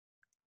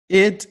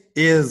It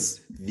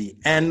is the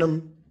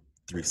Anim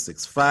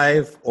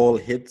 365, all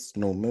hits,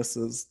 no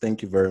misses.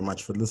 Thank you very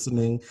much for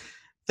listening.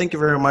 Thank you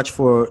very much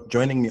for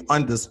joining me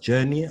on this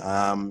journey.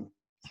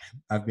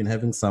 I've been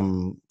having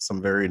some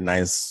very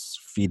nice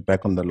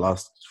feedback on the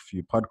last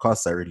few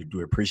podcasts. I really do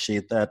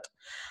appreciate that.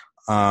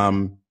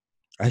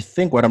 I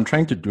think what I'm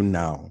trying to do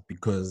now,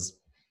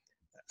 because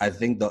I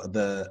think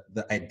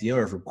the idea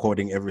of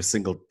recording every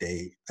single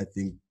day, I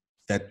think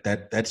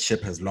that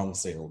ship has long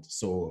sailed.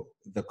 So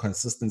the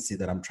consistency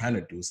that I'm trying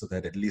to do, so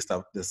that at least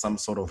there's some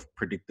sort of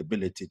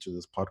predictability to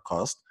this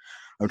podcast,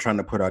 I'm trying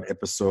to put out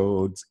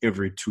episodes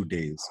every 2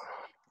 days.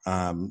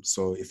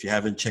 So if you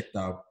haven't checked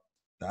out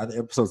the other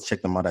episodes,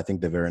 check them out. I think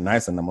they're very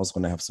nice, and I'm also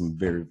going to have some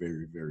very,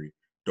 very, very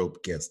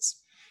dope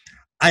guests.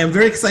 I am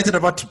very excited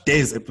about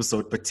today's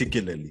episode,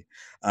 particularly.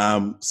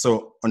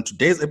 So on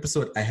today's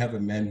episode, I have a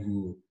man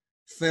who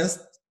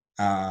first,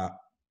 to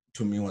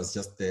me, was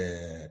just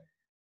a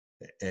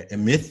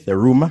myth, a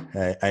rumor.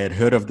 I had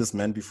heard of this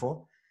man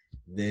before.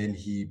 Then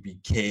he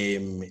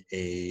became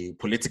a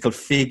political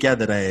figure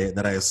that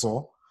I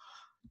saw.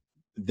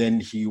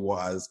 Then he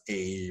was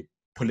I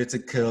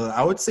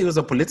would say he was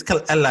a political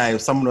ally,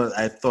 someone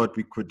I thought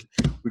we could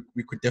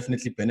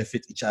definitely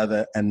benefit each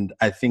other. And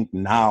I think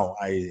now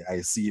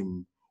I see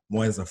him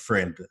more as a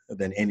friend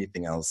than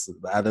anything else.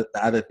 The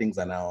other things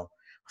are now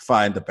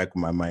far in the back of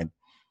my mind.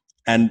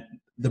 And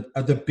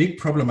the big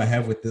problem I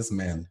have with this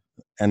man,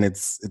 and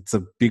it's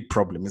a big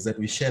problem, is that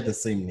we share the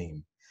same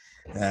name.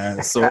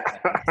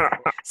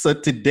 So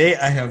today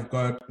I have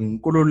got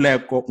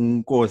Nkululeko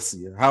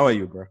Nkosi. How are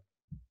you, bro?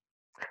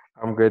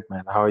 I'm good,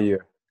 man. How are you?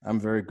 I'm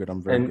very good.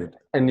 Good.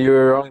 And you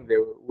were wrong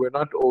there. We're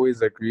not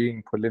always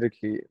agreeing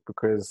politically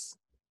because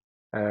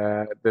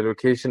the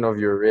location of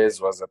your race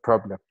was a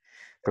problem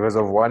because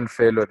of one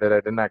fellow that I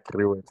didn't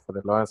agree with for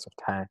the longest of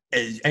time.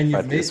 And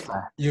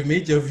you've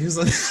made your views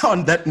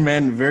on that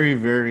man very,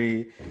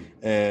 very,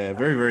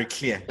 very, very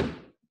clear.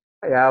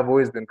 Yeah, I've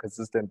always been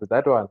consistent with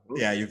that one.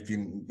 Yeah, you've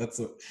been.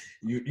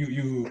 You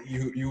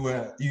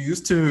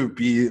used to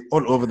be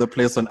all over the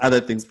place on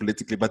other things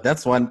politically, but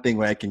that's one thing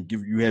where I can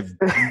give you have.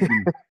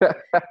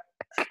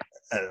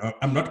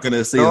 I'm not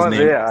gonna say his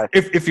name. Yeah.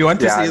 If you want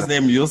to say his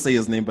name, you'll say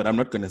his name, but I'm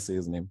not gonna say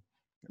his name.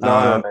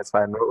 No, it's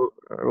fine.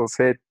 We'll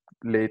say it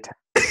later.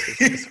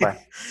 It's fine.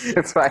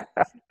 It's fine.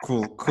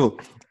 Cool.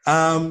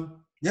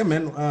 Yeah,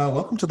 man.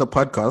 Welcome to the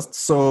podcast.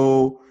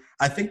 So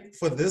I think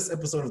for this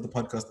episode of the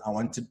podcast, I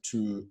wanted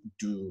to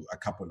do a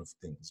couple of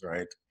things,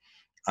 right?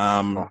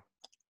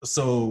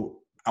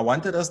 So I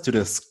wanted us to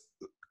just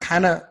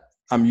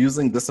I'm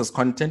using this as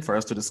content for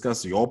us to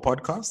discuss your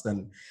podcast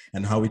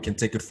and how we can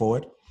take it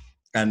forward.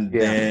 And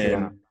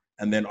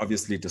then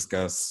obviously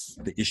discuss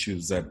the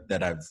issues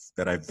that I've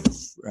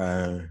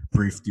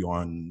briefed you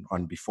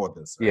on before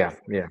this. Right?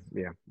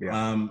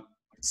 Yeah.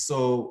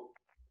 So,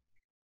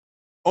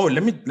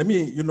 let me,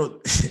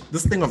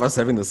 this thing of us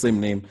having the same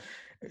name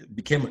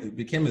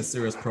became a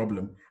serious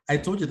problem. I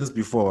told you this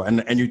before,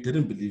 and you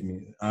didn't believe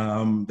me.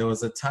 There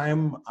was a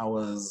time I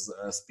was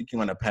speaking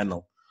on a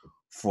panel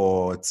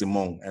for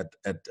Timong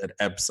at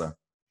EBSA.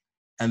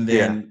 And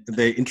then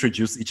they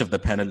introduce each of the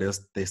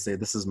panelists. They say,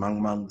 this is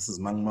Mang Mang, this is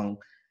Mang Mang.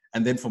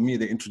 And then for me,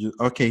 they introduce,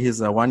 okay,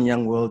 he's a One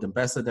Young World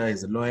ambassador,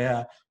 he's a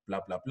lawyer, blah,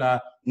 blah, blah.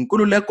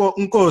 Nkululeko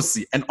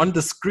Nkosi. And on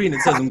the screen,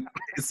 it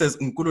says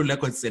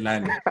Nkululeko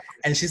Tselane.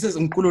 And she says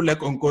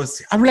Nkululeko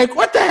Nkosi. I'm like,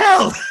 what the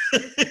hell?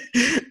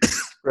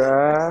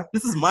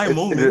 This is my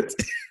moment.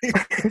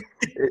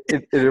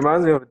 It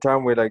reminds me of a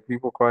time where like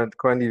people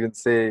can't even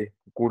say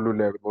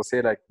Nkululeko. They'll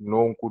say like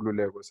no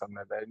Nkululeko or something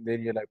like that. And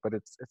then you're like, but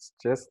it's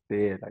just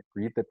there. Like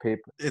read the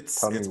paper.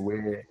 Tell me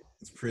where.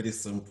 It's pretty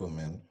simple,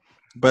 man.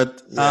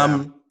 But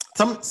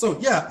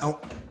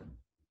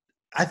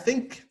I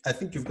think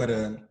you've got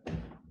an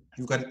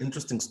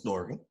interesting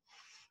story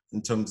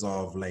in terms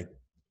of like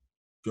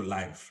your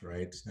life,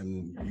 right?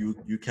 And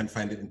you can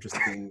find it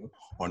interesting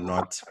or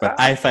not, but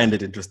I find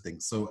it interesting.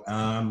 So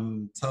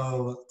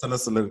tell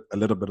us a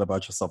little bit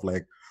about yourself.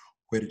 Like,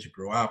 where did you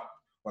grow up?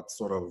 What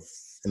sort of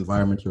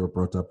environment you were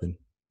brought up in?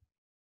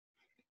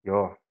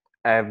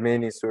 I have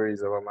many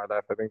stories about my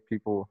life. I think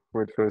people who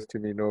are close to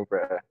me know,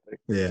 bro.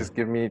 Just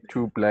give me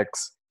 2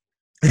 blacks.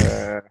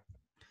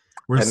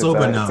 We're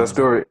sober now. It's a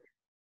story.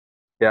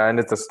 Yeah, and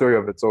it's a story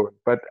of its own.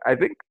 But I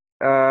think,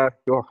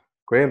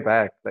 going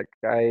back, like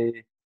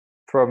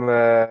from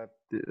I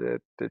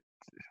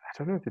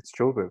don't know if it's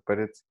Joburg, but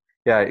it's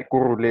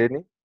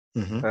Ikuruleni,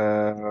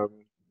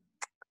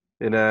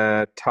 in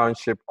a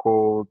township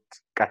called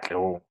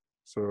Katlehong.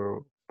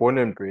 So born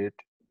and bred,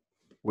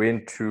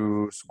 went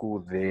to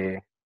school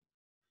there.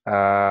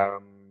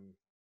 Man.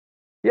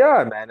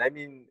 I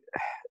mean,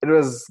 it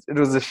was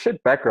a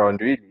shit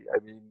background, really. I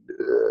mean,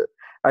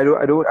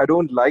 I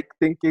don't like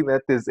thinking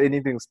that there's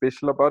anything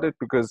special about it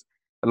because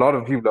a lot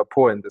of people are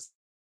poor in this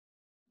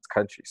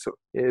country. So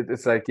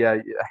it's like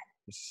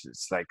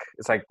it's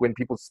like when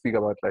people speak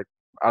about like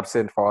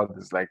absent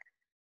fathers, like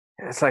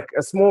it's like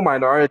a small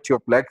minority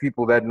of black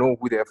people that know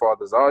who their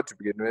fathers are to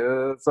begin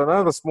with. It's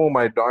another small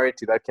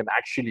minority that can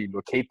actually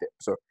locate them.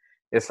 So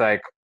it's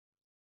like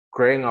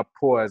growing up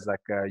poor is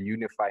like a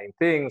unifying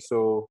thing.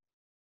 So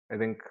I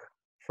think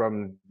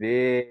from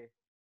there,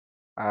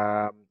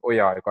 I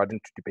got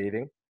into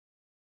debating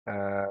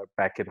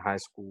back in high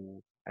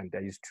school, and I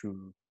used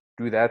to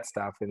do that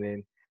stuff. And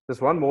then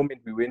there's one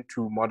moment we went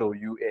to Model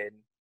UN.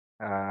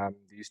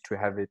 They used to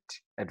have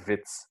it at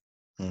Wits.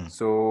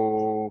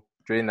 So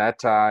during that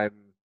time,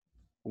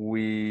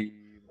 we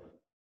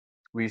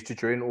used to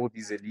join all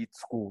these elite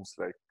schools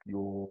like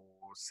your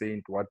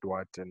Saint what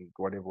and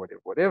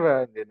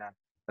whatever. And then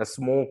a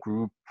small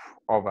group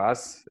of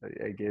us,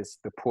 I guess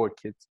the poor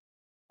kids,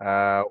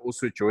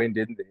 also joined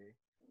in there.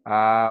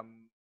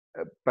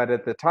 But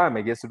at the time,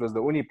 I guess it was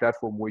the only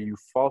platform where you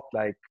felt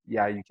like,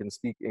 yeah, you can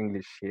speak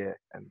English here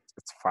and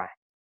it's fine,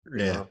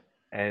 you know,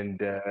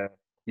 and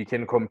you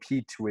can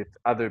compete with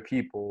other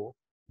people.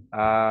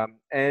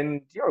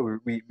 And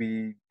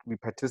we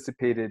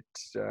participated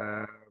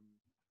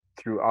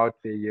throughout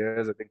the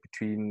years. I think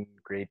between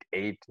grade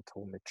 8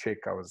 until matric,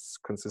 I was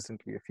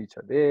consistently a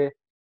feature there.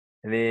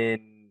 And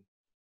then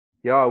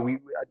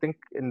I think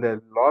in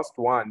the last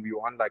one we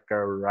won like a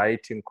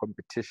writing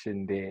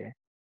competition there,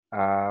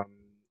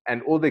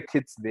 and all the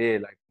kids there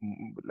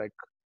like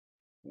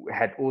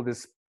had all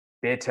this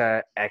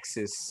better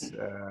access,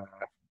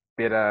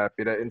 better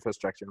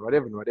infrastructure,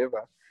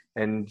 whatever.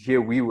 And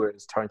here we were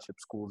as township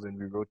schools, and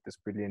we wrote this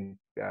brilliant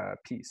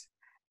piece.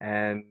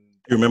 And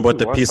you remember what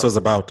the piece was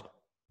about?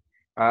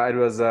 It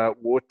was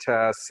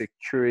water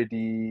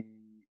security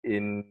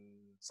in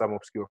some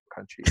obscure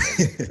country.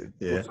 And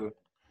it also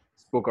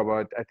spoke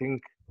about, I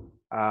think,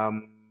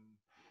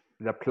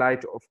 the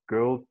plight of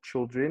girl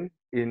children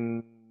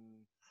in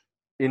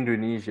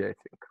Indonesia, I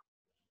think.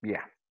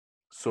 Yeah.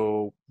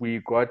 So we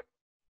got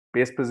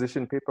best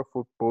position paper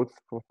for both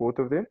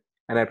of them,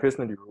 and I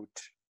personally wrote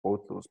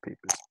both those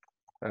papers.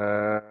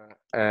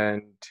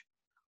 And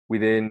we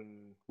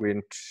then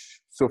went.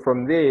 So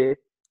from there,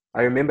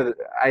 I remember that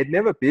I'd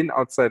never been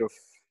outside of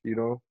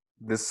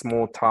this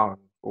small town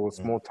or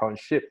small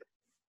township,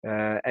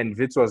 and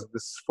Wits was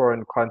this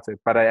foreign concept.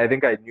 But I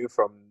think I knew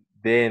from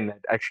then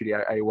that actually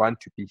I want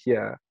to be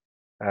here.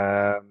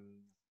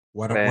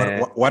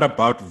 What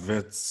about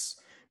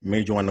Wits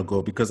made you want to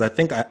go? Because I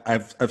think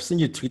I've seen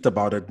you tweet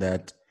about it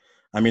that,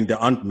 I mean, there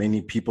aren't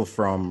many people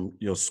from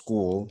your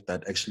school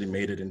that actually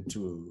made it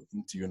into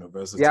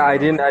university. Yeah, I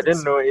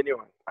didn't know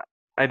anyone.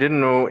 I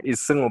didn't know a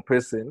single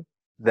person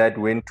that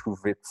went to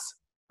Wits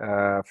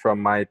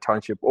from my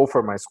township or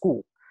from my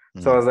school.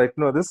 So I was like,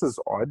 no, this is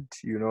odd,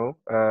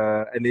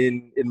 and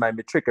then in my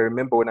matric, I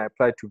remember when I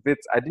applied to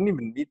Wits, I didn't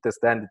even meet the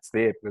standards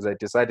there because I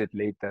decided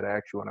late that I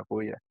actually want to go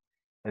here.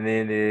 And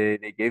then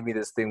they gave me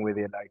this thing where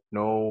they're like,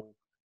 no,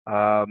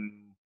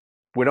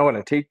 we're not going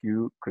to take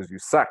you because you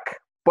suck,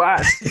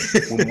 but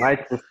we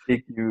might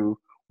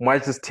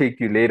just take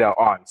you later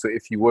on. So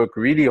if you work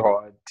really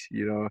hard,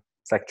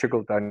 it's like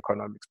trickle down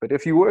economics. But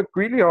if you work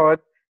really hard,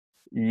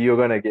 you're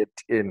going to get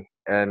in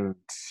and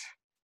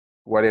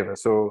whatever.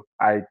 So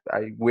I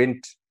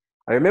went,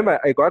 I remember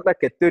I got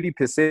like a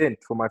 30%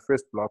 for my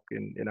first block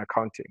in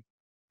accounting.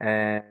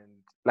 And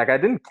like, I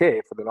didn't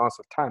care for the loss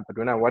of time, but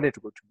when I wanted to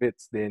go to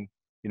Wits, then,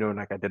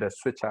 like I did a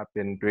switch up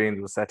in during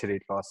those Saturday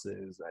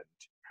classes. And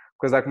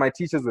because like my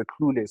teachers were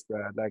clueless,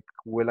 like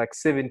we're like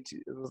 70,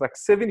 it was like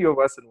 70 of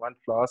us in one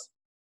class.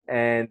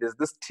 And there's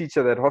this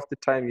teacher that half the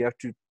time you have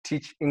to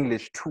teach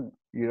English too,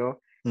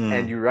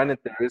 and you run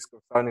at the risk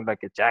of sounding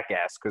like a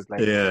jackass because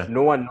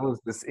no one knows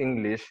this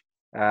English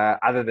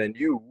other than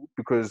you,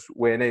 because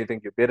when you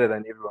think you're better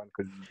than everyone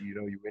because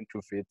you went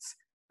to Wits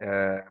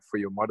for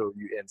your Model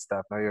UN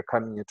stuff. Now you're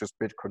coming here to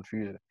spread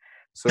confusion.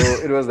 So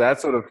it was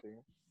that sort of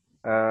thing.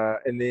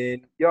 And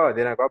then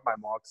I got my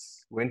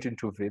marks, went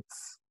into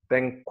Wits,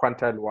 then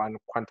quintile 1,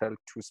 quintile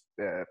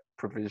 2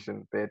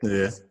 provision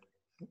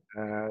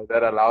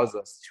that allows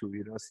us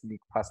to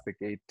sneak past the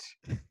gate.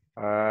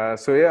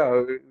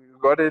 We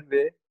got in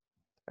there,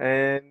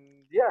 and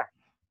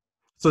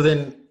So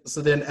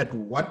then at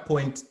what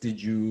point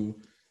did you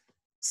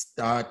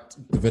start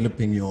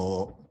developing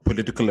your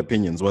political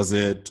opinions? Was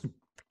it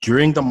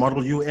during the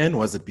Model UN?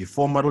 Was it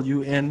before Model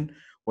UN?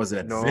 Was it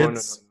at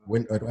Wits?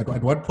 No.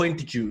 At what point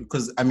did you,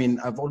 because I mean,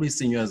 I've always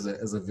seen you as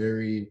a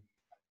very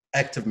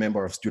active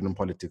member of student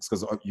politics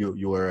because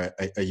you were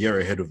a year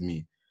ahead of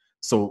me.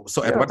 So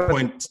at what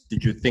point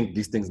did you think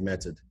these things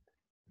mattered?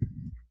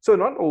 So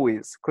not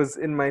always, because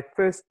in my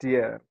first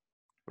year,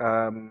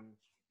 I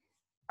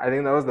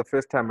think that was the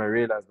first time I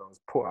realized I was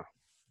poor.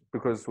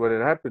 Because what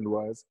had happened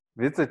was,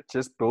 Wits had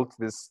just built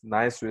this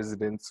nice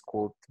residence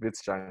called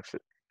Wits Junction.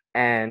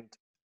 And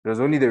there was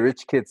only the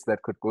rich kids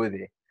that could go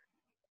there.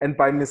 And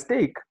by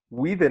mistake,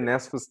 we the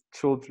NSFAS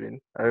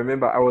children, I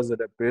remember I was at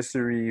a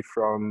bursary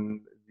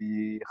from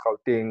the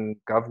Gauteng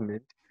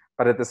government,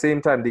 but at the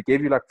same time, they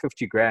gave you like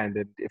 50 grand.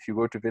 And if you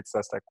go to Wits,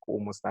 that's like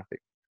almost nothing.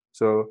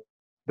 So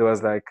there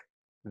was like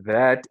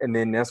that. And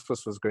then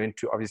NSFAS was going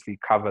to obviously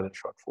cover the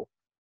shortfall.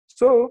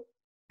 So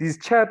these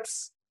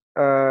chaps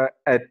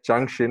at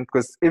Junction,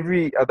 because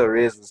every other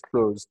res was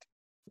closed,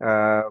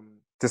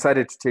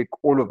 decided to take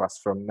all of us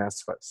from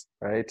NSFAS,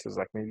 right? It was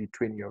like maybe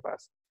 20 of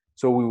us.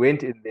 So we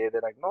went in there.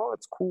 They're like, no,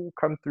 it's cool.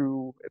 Come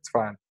through. It's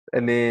fine.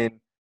 And then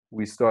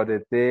we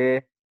started there.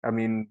 I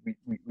mean,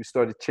 we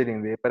started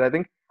chilling there. But I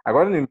think I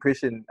got an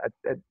impression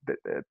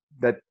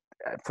that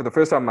for the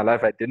first time in my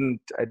life, I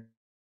didn't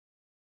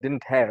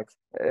have,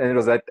 and it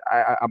was that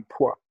I'm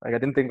poor. Like I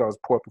didn't think I was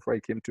poor before I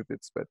came to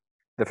Wits, but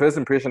the first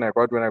impression I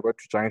got when I got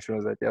to Junction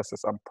was that yes,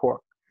 I'm poor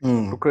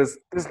because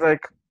it's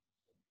like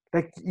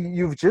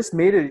you've just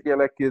made it.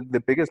 You're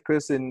the biggest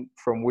person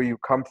from where you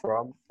come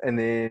from, and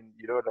then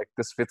like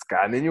this Wits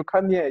guy, and then you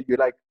come here,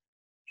 you're like,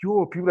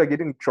 yo, people are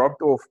getting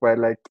dropped off by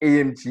like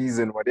AMGs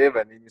and whatever,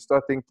 and then you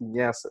start thinking,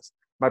 yes,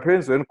 my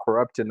parents weren't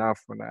corrupt enough.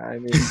 I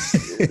mean,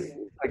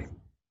 like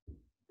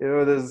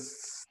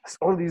there's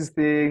all these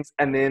things,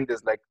 and then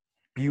there's like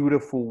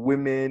beautiful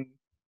women,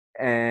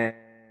 and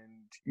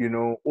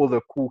all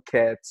the cool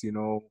cats,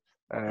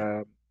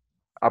 um,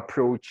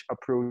 approach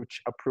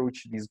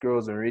these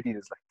girls already.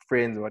 There's like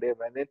friends or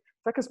whatever, and then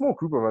it's like a small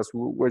group of us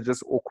who were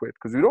just awkward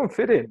because we don't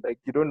fit in. Like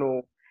you don't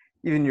know,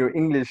 even your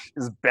English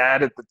is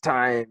bad at the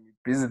time.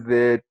 You're busy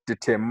there,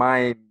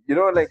 determined.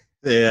 Like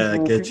Yeah, I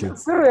people, get people you. are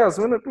serious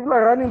when people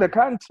are running the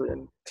country,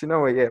 and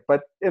yeah.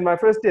 But in my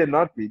first year,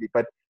 not really.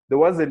 But there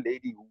was a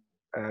lady who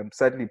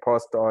sadly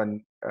passed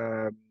on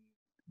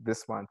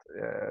this month.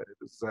 It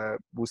was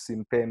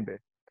Busi Mpembe,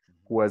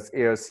 who was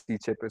ARC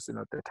chairperson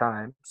at the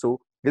time. So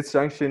this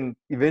junction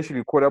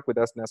eventually caught up with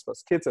us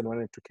NASFA's kids and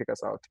wanted to kick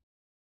us out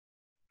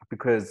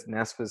because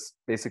NASFA's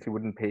basically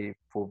wouldn't pay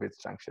for this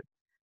junction.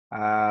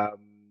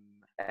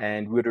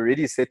 And we had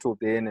already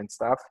settled in and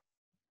stuff.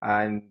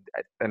 And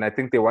I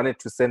think they wanted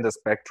to send us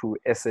back to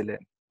SLN.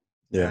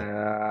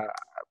 Yeah.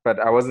 But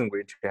I wasn't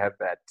going to have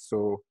that.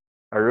 So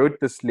I wrote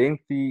this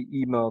lengthy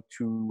email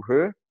to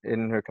her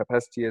in her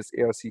capacity as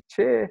ARC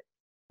chair,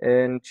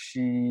 and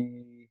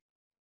she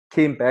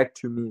came back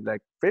to me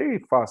like very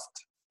fast.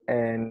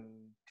 And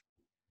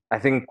I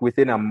think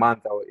within a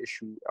month our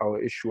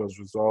issue was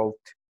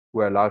resolved.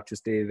 We're allowed to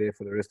stay there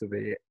for the rest of the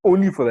year,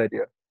 only for that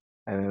year.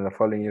 And then the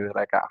following year,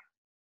 they're like,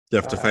 You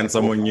have to find go,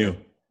 someone new.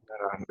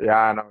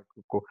 yeah, no,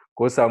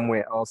 go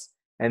somewhere else.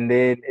 And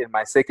then in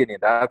my second year,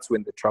 that's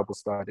when the trouble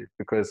started.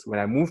 Because when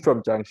I moved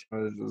from Junction,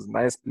 it was a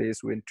nice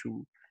place. Went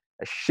to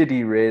a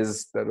shitty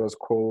res that was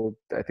called,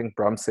 I think,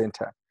 Bram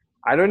Center.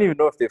 I don't even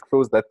know if they've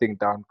closed that thing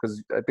down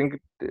because I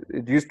think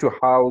it used to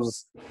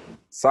house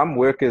some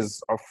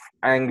workers of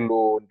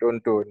Anglo,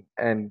 Dondon,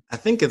 and I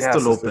think it's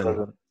still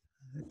open.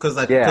 Because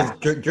yeah,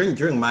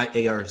 during my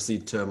ARC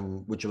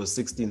term, which was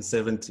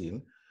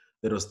 16-17,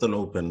 it was still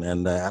open,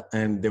 and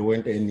there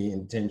weren't any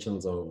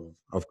intentions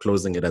of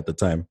closing it at the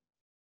time.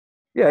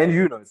 yeah, and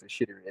it's a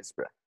shitty race,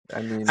 bro.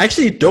 I mean, I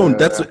actually don't.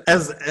 That's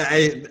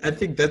I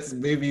think that's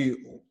maybe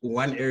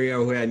one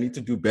area where I need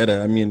to do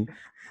better. I mean,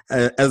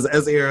 as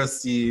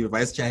ARC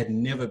vice chair, I had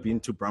never been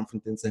to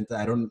Braamfontein Center.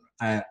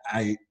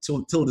 I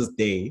till this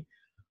day,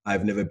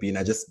 I've never been.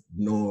 I just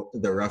know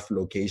the rough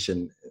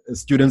location.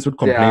 Students would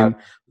complain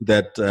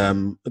that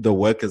the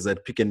workers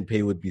at Pick and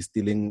Pay would be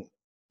stealing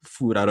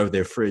food out of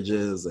their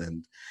fridges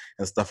and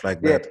stuff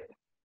like that.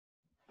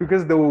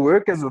 Because there were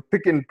workers of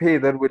Pick and Pay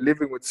that were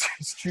living with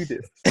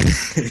students.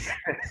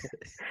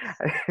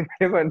 I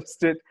never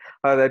understood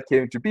how that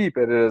came to be,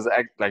 but it was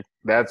like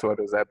that's what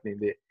was happening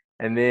there.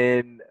 And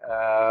then,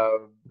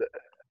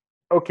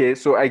 okay,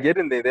 so I get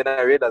in there, then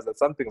I realize that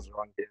something's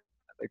wrong here.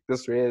 Like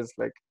this race,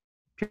 like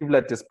people are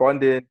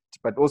despondent,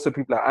 but also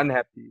people are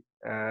unhappy.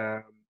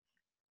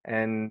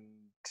 And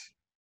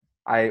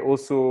I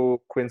also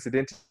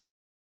coincidentally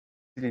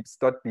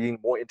start being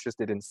more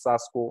interested in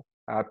SASCO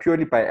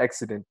purely by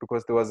accident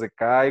because there was a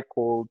guy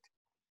called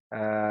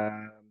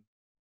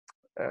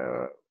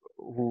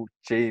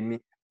Jamie.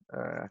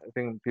 I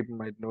think people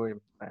might know him.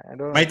 I don't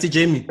know. Mighty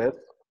Jamie.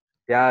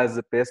 Yeah, he's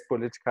the best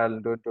political.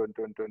 Don't.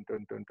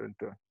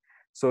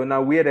 So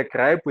now we had a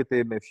gripe with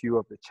him, a few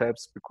of the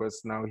chaps,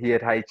 because now he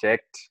had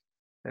hijacked.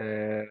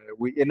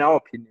 In our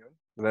opinion,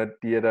 that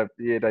he had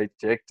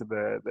hijacked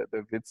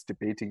the Wits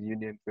debating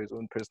union for his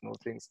own personal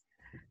things.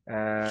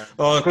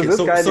 Okay,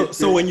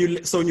 so when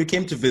you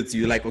came to Wits,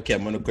 you're like, okay,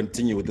 I'm going to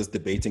continue with this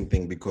debating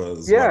thing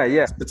because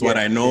it's what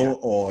I know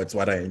or it's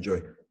what I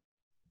enjoy.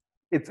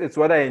 It's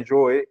what I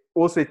enjoy.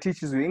 Also, it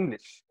teaches you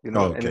English,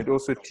 and it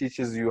also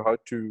teaches you how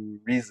to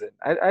reason.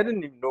 I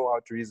didn't even know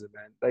how to reason,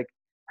 man. Like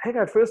I think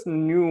I first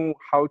knew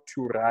how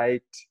to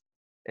write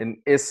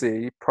an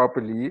essay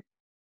properly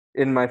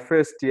in my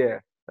first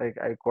year. Like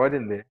I got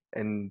in there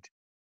and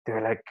they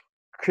were like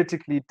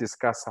critically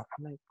discuss. I'm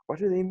like, what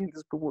do they mean?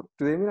 This people?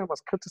 Do they mean I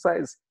must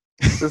criticize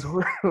this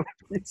whole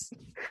piece?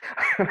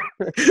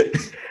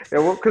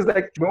 Because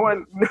like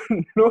no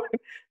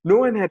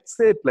one had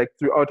said like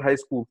throughout high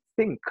school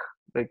think.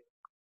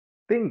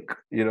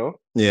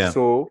 Yeah.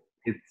 So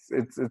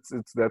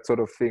it's that sort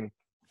of thing.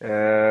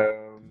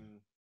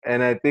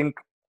 And I think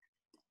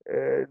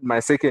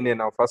my second year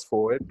now, fast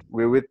forward,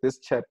 we're with this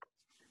chap.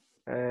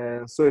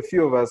 So a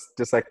few of us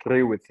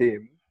disagree with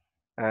him.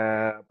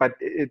 But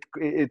it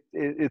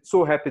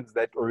so happens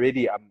that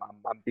already I'm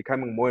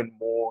becoming more and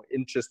more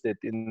interested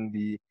in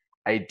the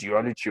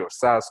ideology of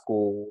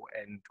SASCO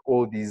and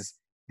all these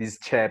these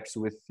chaps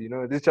with,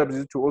 these chaps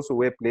used to also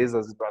wear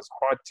blazers. It was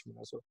hot,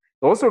 so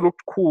they also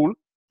looked cool,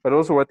 but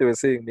also what they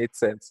were saying made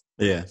sense.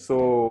 Yeah.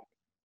 So,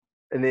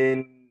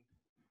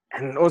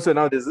 and also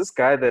now there's this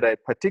guy that I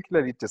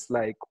particularly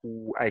dislike,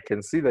 who I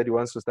can see that he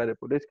wants to start a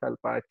political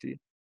party.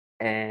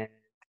 And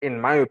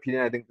in my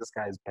opinion, I think this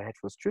guy is bad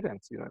for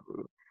students.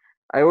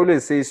 I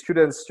always say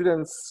students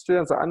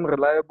are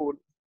unreliable.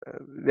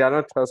 They are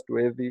not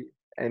trustworthy,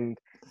 and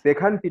they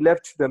can't be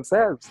left to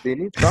themselves. They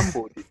need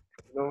somebody.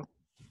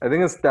 I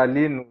think it's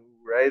Stalin who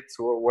writes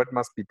what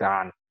must be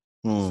done.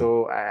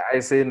 So I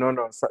say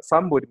no.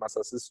 Somebody must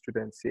assist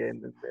students here,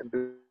 and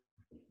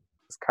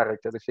this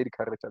character, the shady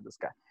character, this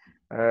guy.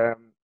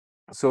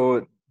 So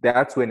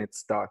that's when it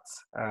starts,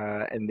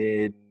 and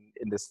then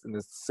in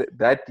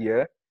that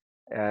year,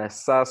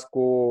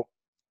 SASCO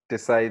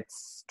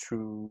decides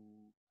to.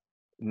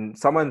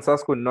 Someone in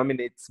SASCO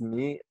nominates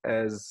me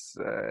as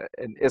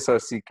an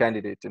SRC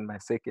candidate in my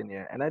second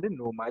year, and I didn't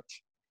know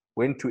much.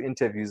 Went to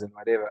interviews and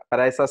whatever, but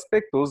I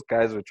suspect those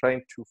guys were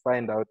trying to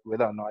find out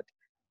whether or not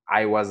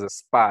I was a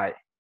spy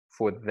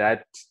for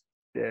that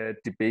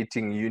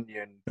debating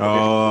union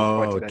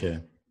political party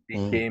that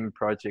became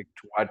Project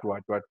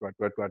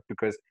what,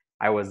 because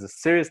I was a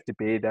serious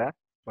debater.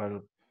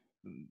 Well,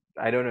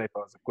 I don't know if I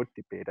was a good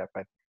debater,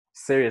 but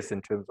serious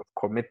in terms of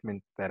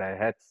commitment that I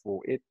had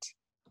for it.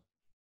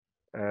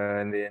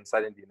 And then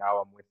suddenly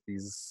now I'm with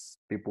these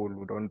people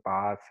who don't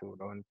bath, who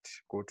don't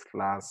go to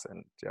class,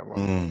 and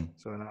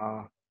so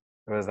now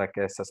it was like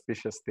a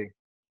suspicious thing.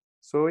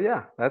 So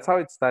yeah, that's how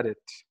it started.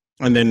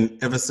 And then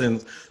ever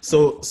since,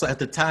 so at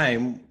the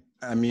time,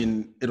 I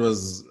mean, it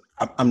was.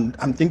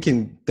 I'm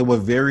thinking there were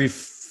very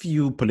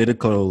few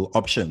political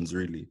options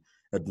really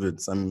at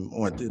Wits.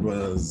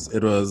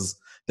 It was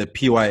the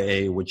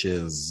PYA, which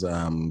is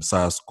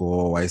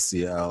SASCO,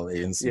 YCL,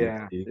 ANC.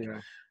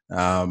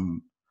 Yeah.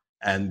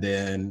 And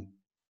then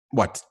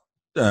what?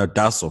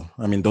 Daso.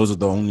 I mean, those are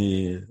the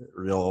only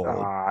real.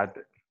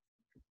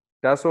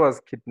 Daso was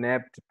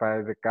kidnapped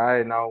by the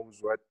guy now who's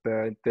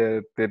the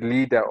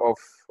leader of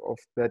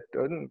that,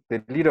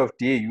 the leader of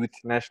DA Youth,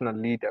 national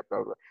leader,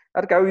 blah, blah.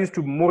 That guy who used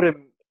to murder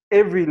him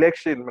every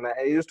election. When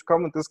I used to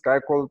come with this guy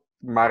called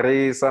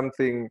Mare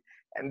something,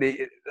 and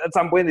they at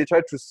some point they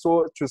tried to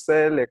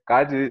sell a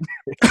garden.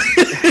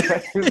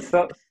 It's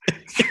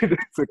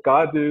a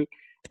garden.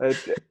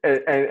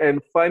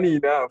 And funny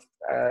enough,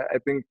 I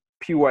think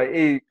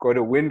PYA got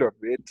a wind of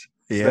it,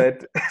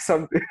 that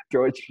something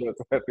dodgy was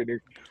happening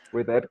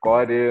with that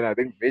garden. I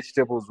think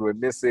vegetables were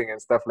missing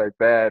and stuff like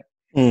that,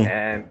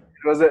 and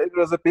it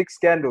was a big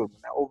scandal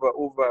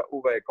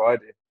over a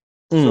garden.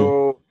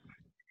 So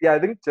yeah, I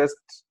think just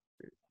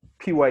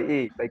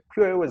PYA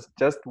was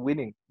just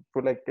winning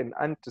for like an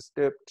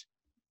undisturbed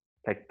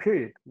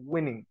period,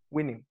 winning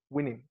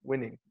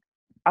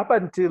up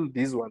until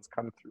these ones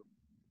come through.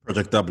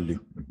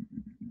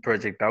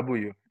 Project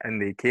W,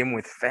 and they came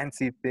with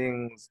fancy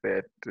things,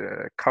 that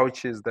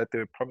couches that they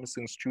were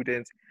promising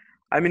students.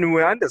 I mean, we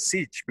were under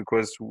siege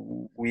because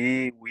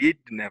we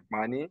didn't have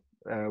money.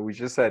 We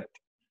just had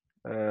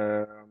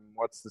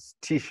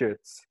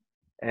t-shirts,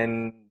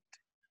 and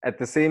at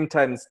the same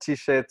time it's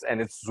t-shirts,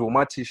 and it's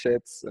Zuma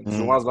t-shirts, and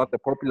Zuma's not the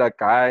popular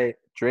guy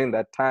during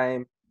that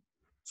time.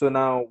 So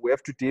now we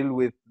have to deal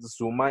with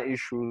Zuma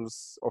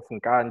issues of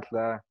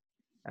Nkandla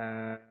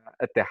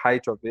at the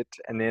height of it,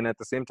 and then at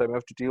the same time we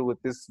have to deal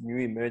with this new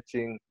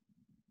emerging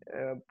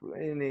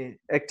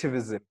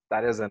activism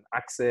that has an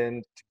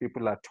accent.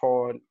 People are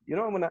tall,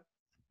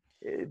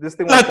 this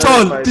thing was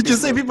tall. Did you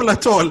say people are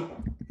tall?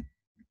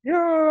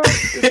 Yeah,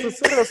 it's a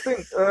serious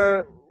thing.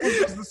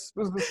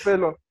 Who's this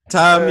fellow?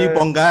 Tami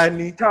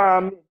Bongani.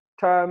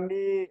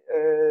 Tami.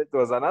 There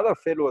was another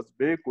fellow who was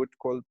very good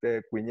called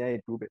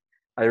Gwinyai Dube.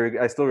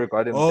 I still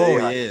regard him.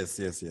 Oh yes.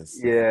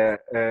 Yeah.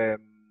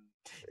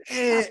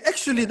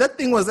 Actually, that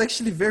thing was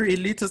actually very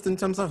elitist in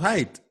terms of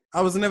height.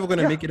 I was never going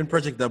to make it in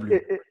Project W.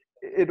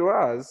 It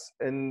was,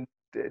 and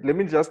let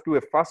me just do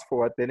a fast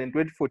forward. Then in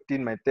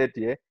 2014, my third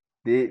year,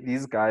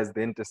 these guys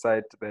then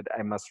decide that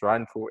I must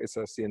run for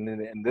SRC,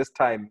 and this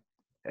time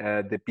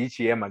the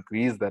BGM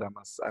agrees that I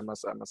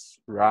must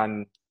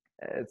run.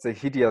 It's a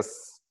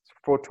hideous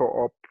photo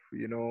op,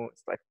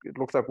 it's like, it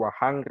looks like we're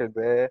hungry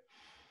there,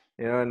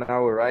 and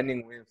now we're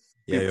running with.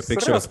 Yeah, your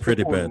picture was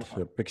pretty bad.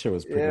 Your picture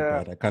was pretty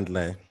bad. I can't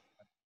lie.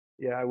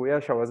 Yeah, I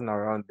wish I wasn't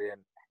around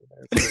then.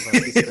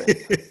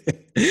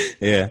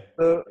 Yeah.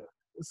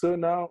 So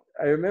now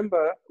I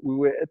remember we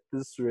were at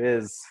this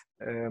res,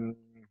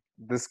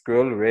 this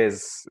girl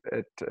res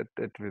at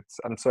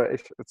I'm sorry,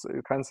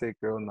 you can't say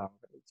girl now.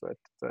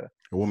 It's a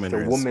woman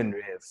res. Woman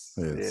res.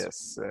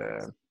 Yes.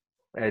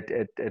 At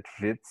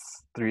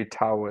Wits 3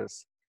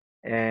 Towers,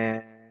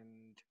 and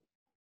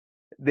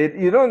they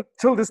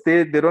till this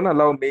day they don't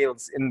allow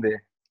males in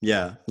there.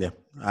 Yeah.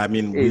 I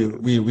mean,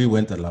 we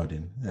weren't allowed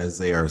in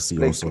as ARC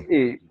also.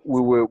 We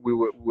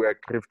were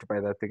aggrieved by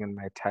that thing in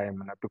my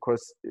time,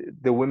 because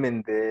the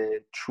women there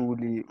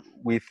truly,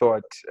 we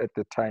thought at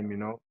the time,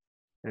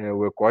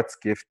 were God's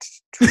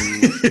gift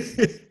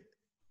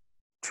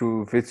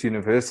to Wits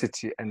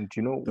University, and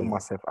we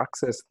must have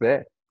access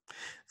there.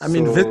 I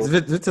mean, So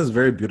Wits has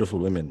very beautiful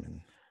women,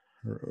 man.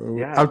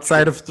 yeah,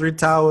 Outside true. of Three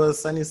Towers,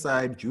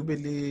 Sunnyside,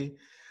 Jubilee,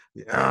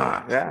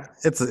 yeah, Yeah.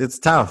 it's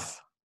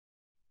tough.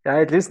 Yeah,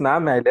 at least now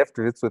I left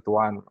it with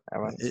one. I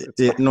mean, so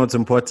it's fine. No, it's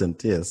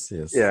important. Yes,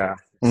 yes. Yeah.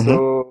 Mm-hmm.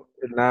 So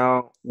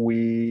now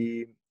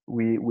we're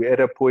at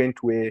a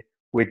point where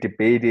we're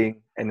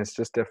debating, and it's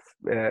just a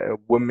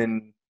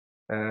women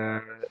uh,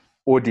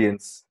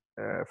 audience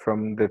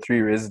from the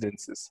three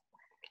residences.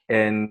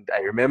 And I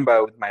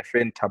remember with my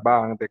friend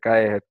Tabang, the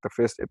guy I had the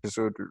first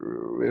episode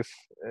with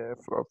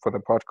for the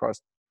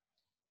podcast,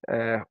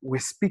 we're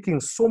speaking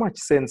so much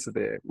sense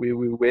there. We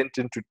went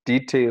into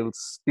details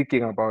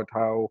speaking about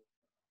how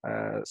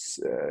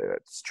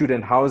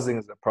student housing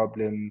is a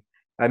problem.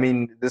 I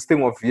mean, this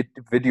thing of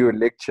video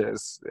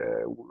lectures,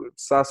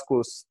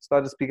 Sasko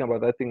started speaking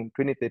about that thing in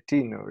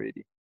 2013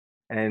 already.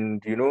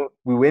 And,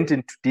 we went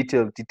into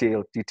detail.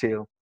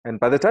 And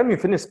by the time you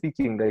finish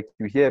speaking, like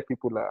you hear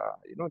people are,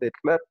 they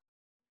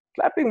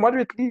clapping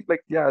moderately,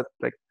 like, yeah,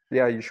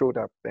 you showed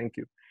up. Thank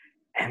you.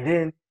 And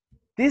then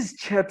these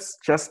chaps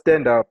just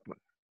stand up.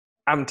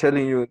 I'm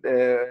telling you,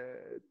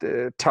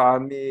 the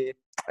Tommy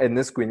and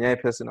this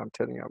Gwinyai person I'm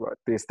telling you about,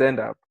 they stand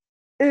up.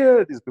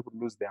 Yeah, these people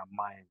lose their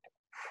mind.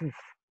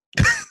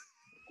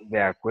 They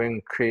are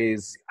going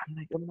crazy. I'm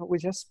like, we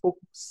just spoke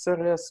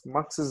serious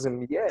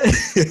Marxism.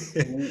 Yes,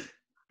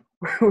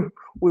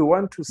 we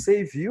want to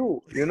save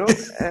you.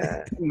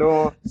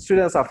 No,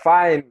 students are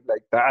fine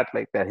like that,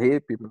 like they're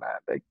happy, man.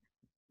 Like,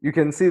 you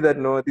can see that,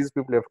 no, these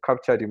people have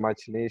captured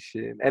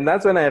imagination. And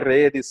that's when I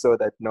really saw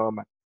that, no,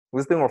 man,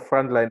 this thing of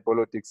frontline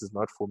politics is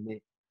not for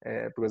me.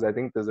 Because I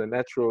think there's a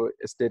natural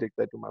aesthetic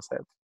that you must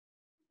have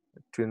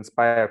to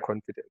inspire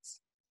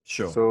confidence.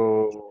 Sure.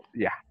 So,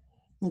 yeah.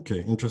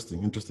 Okay,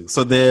 interesting.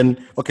 So then,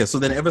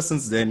 ever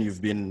since then,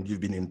 you've been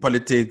in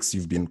politics,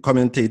 you've been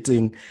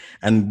commentating,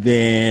 and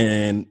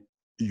then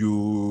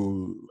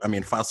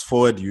fast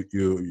forward, I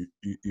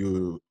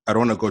don't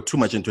want to go too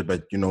much into it,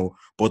 but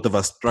both of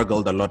us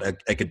struggled a lot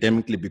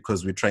academically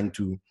because we're trying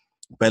to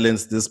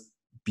balance this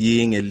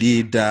being a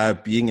leader,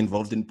 being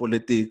involved in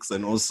politics,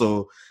 and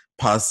also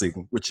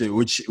passing, which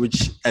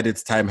at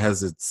its time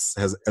has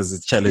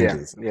its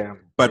challenges. Yeah.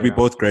 But we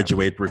both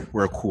graduate.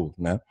 We're cool,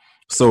 man.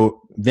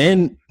 So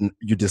then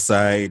you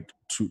decide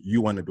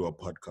you want to do a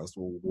podcast.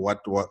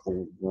 What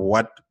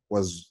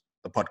was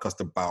the podcast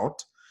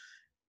about?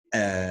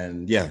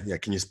 And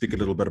can you speak a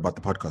little bit about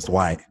the podcast?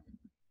 Why?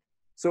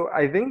 So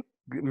I think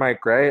the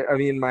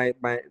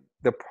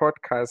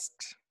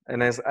podcast,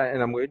 and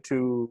I'm going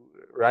to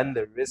run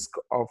the risk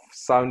of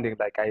sounding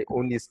like I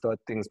only start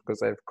things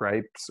because I have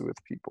gripes with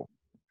people.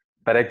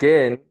 But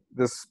again,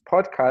 this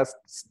podcast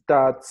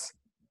starts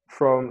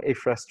from a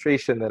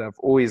frustration that I've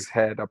always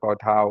had about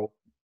how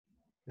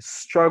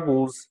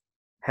struggles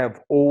have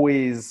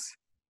always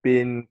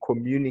been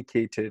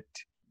communicated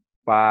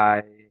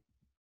by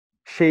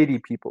shady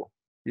people.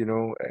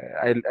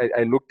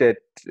 I looked at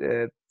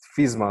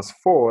Fees Must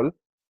Fall,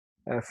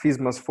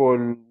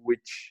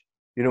 which,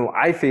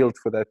 I failed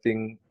for that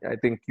thing. I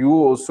think you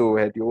also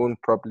had your own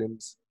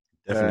problems.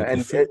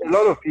 Definitely. And a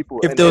lot of people.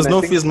 If there was and no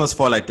I think, Fees Must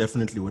Fall, I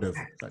definitely would have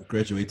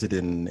graduated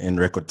in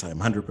record time,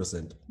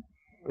 100%.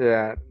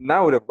 yeah,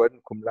 now I would have gotten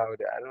cum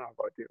laude. I don't know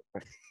about you,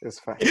 but it's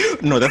fine.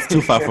 No, that's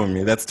too far from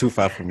me. That's too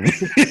far from me.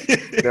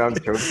 No, I'm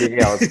joking.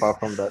 Yeah, I was far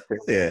from that thing.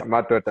 Yeah.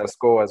 My daughter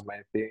score was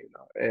my thing.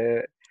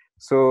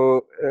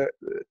 So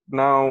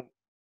now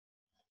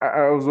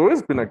I was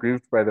always been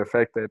aggrieved by the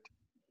fact that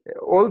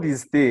all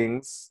these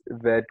things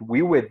that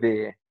we were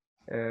there,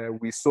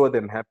 we saw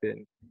them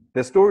happen.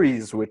 The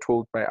stories were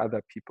told by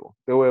other people.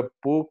 There were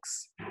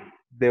books.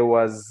 There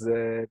was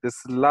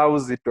this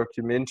lousy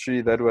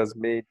documentary that was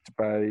made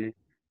by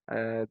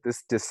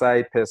this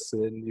Desai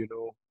person,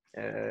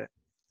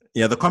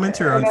 The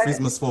commentary on Fees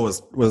Must Fall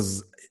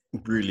was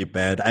really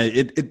bad.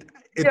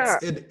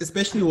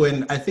 Especially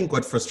when I think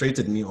what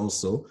frustrated me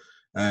also,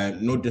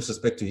 no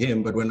disrespect to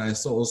him, but when I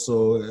saw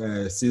also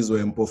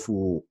Sizwe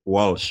Mpofu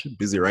Walsh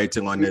busy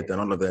writing on it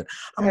and all of that,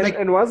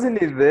 and wasn't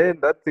he there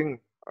in that thing,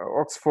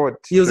 Oxford?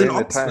 He was in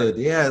Oxford,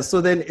 yeah. So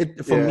then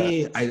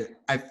me,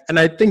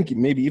 I think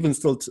maybe even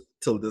still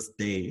till this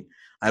day,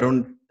 I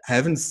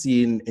haven't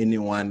seen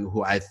anyone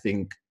who I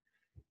think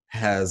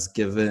has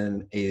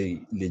given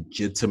a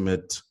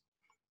legitimate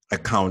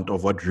account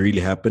of what really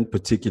happened,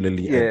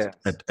 particularly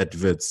at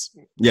Wits.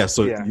 Yeah.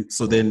 So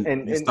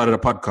then you started a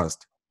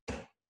podcast.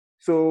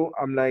 So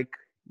I'm like,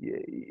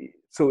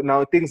 so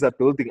now things are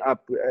building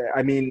up.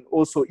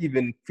 Also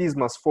even Fees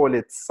Must Fall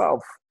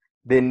itself,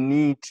 they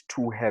need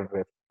to have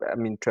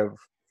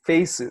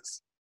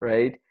faces,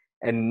 right?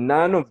 And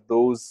none of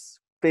those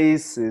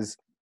faces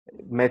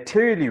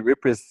materially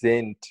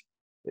represent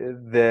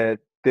the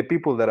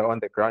people that are on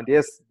the ground.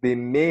 Yes, they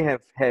may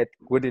have had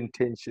good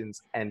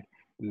intentions and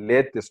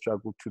led the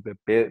struggle to the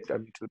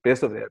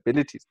best of their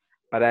abilities.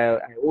 But I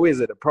always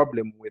had a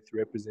problem with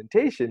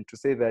representation to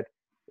say that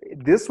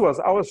this was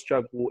our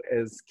struggle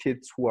as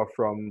kids who are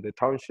from the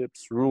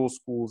townships, rural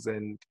schools,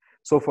 and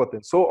so forth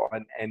and so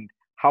on. And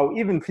how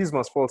even Fees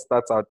Must Fall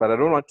starts out, but I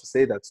don't want to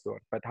say that story,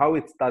 but how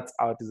it starts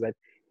out is that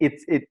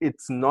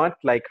it's not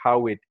like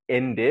how it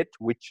ended,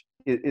 which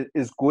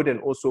is good, and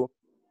also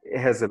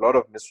has a lot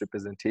of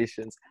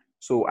misrepresentations.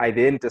 So I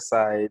then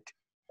decide,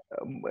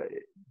 um,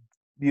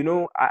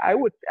 I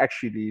would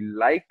actually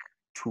like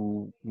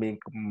to make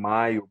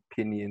my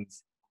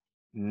opinions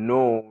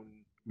known,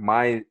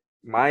 my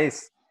my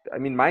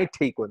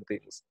take on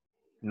things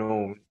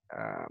known.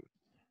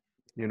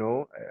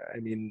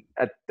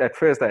 At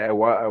first I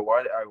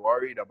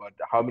worried about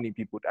how many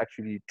people would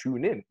actually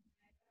tune in,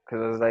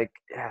 because I was like,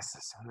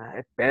 yes,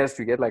 at best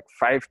you get like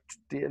five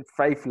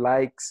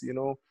likes,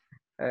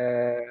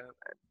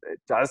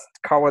 just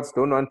cowards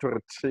don't want to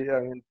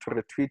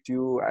retweet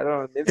you. I don't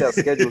know, maybe they're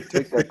scheduled to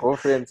take their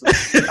girlfriends.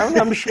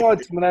 I'm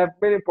short, I have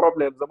many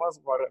problems. I must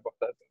worry about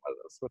that.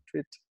 So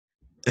tweet.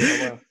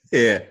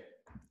 Yeah.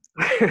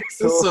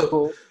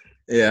 So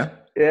yeah.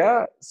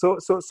 yeah, so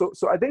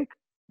I think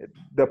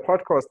the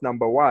podcast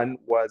number one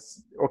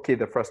was, okay,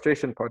 the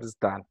frustration part is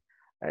done.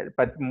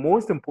 But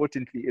most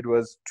importantly, it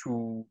was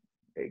to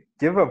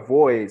give a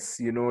voice,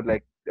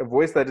 like a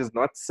voice that is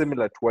not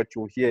similar to what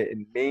you'll hear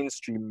in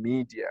mainstream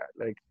media,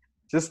 like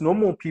just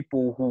normal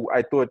people who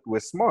I thought were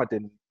smart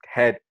and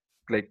had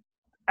like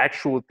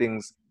actual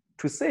things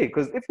to say.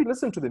 Because if you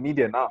listen to the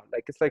media now,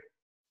 like it's like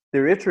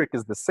the rhetoric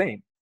is the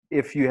same.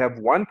 If you have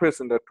one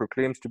person that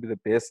proclaims to be the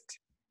best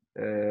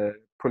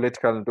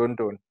political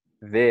dondon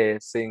there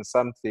saying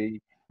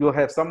something, you'll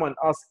have someone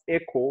else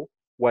echo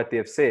what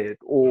they've said,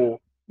 or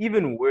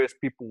even worse,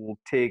 people will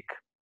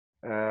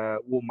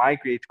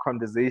migrate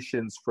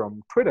conversations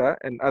from Twitter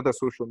and other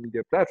social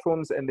media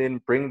platforms and then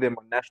bring them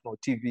on national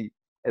TV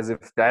as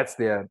if that's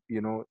their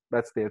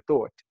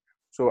thought.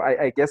 So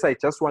I guess I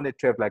just wanted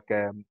to have like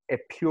a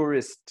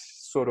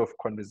purist sort of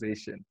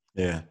conversation.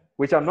 Yeah.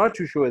 Which I'm not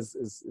too sure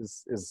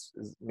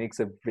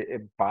makes a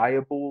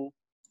viable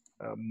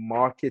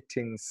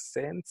marketing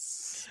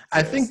sense.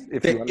 I think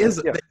there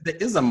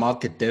is a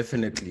market,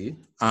 definitely.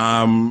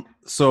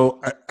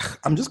 So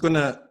I'm just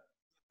gonna.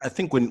 I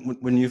think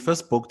when you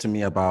first spoke to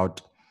me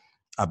about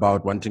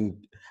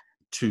wanting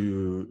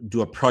to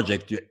do a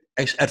project,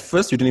 at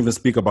first you didn't even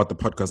speak about the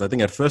podcast. I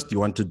think at first you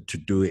wanted to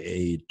do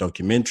a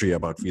documentary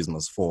about Fees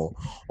Must Fall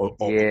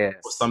or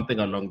something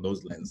along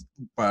those lines.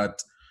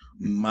 But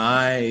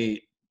my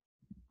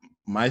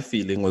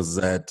feeling was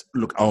that,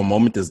 look, our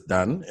moment is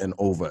done and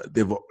over.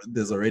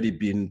 There's already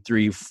been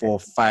 3, 4,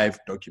 5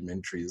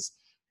 documentaries,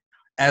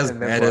 as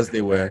bad as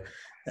they were.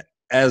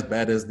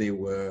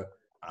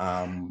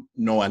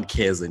 No one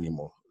cares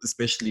anymore,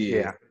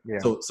 especially.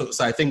 So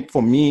I think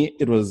for me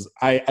it was.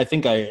 I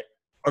think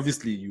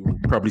obviously you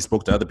probably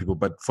spoke to other people,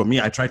 but for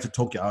me I tried to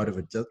talk you out of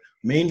it, just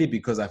mainly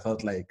because I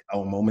felt like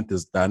our moment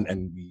is done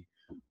and we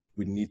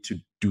need to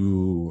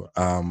do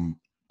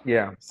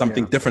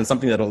something different,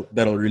 something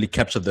that'll really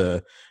capture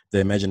the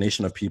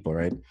imagination of people,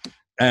 right?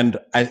 And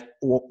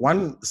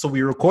so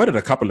we recorded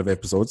a couple of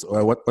episodes.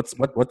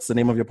 What's the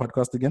name of your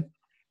podcast again?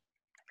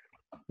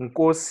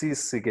 Nkosi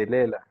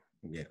Sikelela.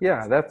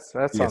 Yeah, that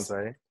sounds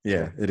right.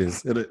 Yeah, it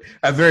is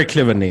a very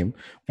clever name.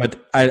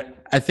 But I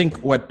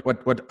think what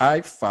I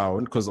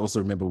found, because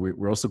also remember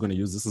we're also going to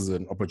use this as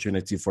an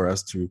opportunity for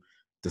us to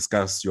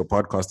discuss your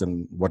podcast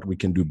and what we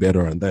can do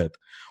better on that.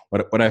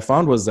 What I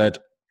found was that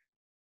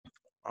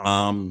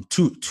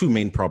two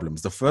main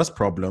problems. The first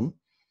problem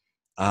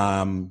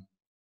was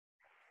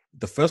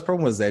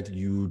that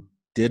you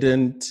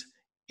didn't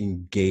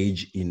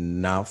engage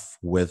enough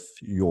with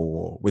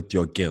your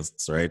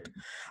guests, right?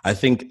 I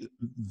think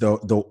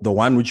the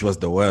one which was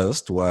the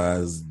worst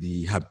was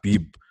the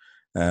Habib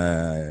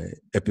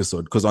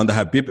episode, because on the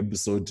Habib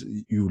episode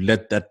you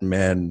let that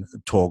man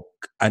talk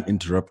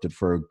uninterrupted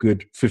for a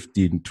good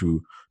 15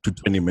 to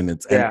 20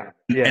 minutes. And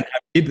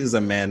Habib is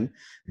a man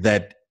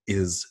that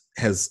has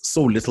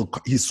so little.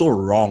 He's so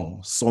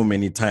wrong so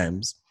many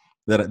times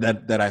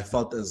that I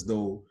felt as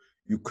though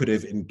you could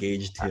have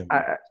engaged him.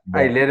 I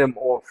let him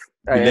off.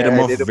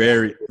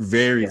 Very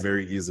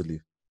easily.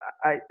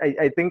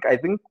 I think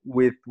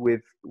with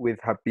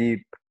Habib,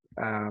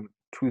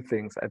 two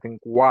things. I think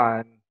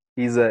one,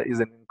 he's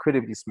an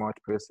incredibly smart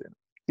person.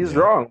 He's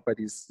wrong, but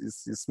he's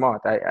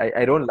smart.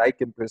 I don't like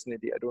him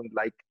personally. I don't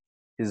like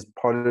his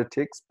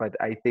politics, but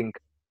I think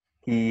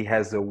he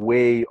has a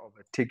way of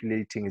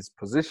articulating his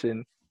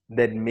position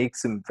that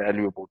makes him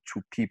valuable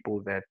to people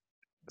that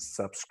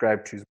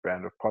subscribe to his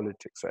brand of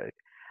politics, right?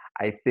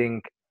 I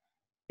think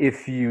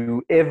if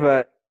you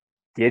ever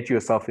get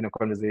yourself in a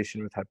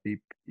conversation with Habib,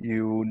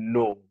 you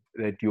know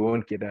that you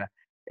won't get a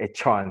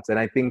chance. And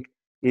I think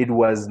it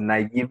was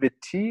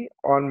naivety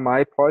on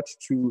my part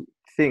to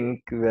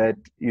think that,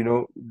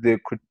 there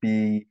could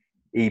be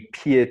a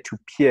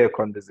peer-to-peer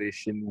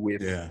conversation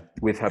with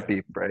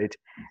Habib, right?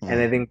 And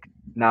I think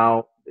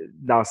now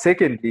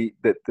secondly,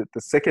 the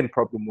second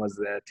problem was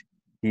that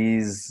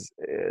he's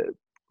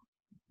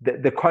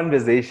the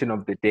conversation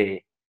of the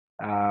day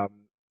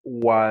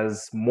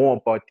was more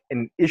about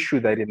an issue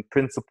that in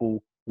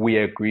principle we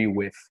agree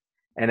with.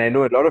 And I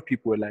know a lot of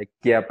people were like,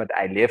 yeah, but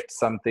I left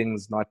some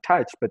things not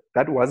touched, but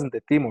that wasn't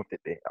the theme of the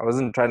day. I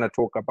wasn't trying to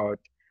talk about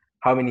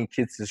how many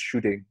kids is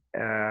shooting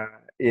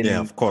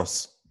of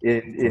course. in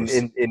Of in course.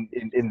 in in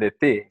in, in the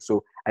thing.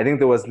 So I think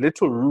there was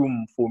little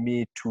room for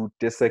me to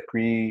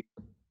disagree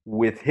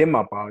with him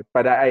about.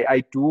 But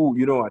I do,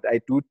 you know what, I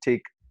do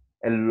take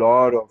a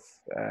lot of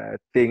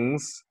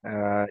things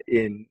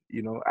in.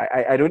 You know,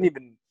 I don't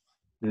even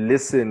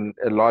listen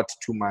a lot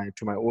to my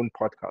own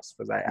podcast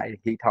because I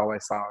hate how I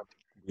sound.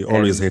 We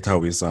always And hate how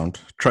we sound.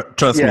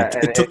 Trust me, yeah,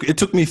 it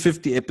took me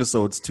 50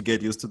 episodes to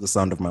get used to the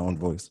sound of my own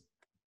voice.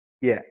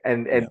 yeah,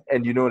 and Yeah.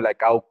 you know,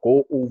 like I'll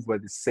go over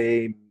the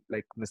same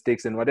like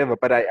mistakes and whatever.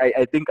 But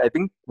I think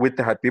with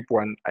the Habib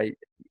one,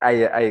 I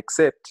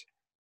accept.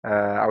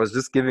 I was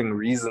just giving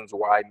reasons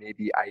why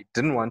maybe I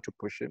didn't want to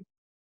push him.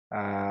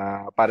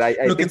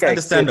 I Look, think it's I accept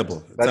understandable.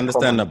 It's that comment.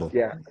 understandable.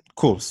 Yeah,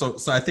 Cool. So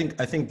I think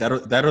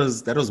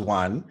that was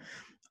one.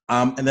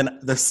 And then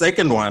the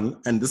second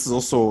one, and this is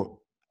also,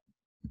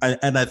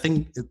 and I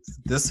think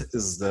this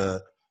is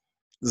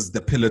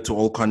the pillar to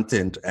all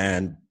content,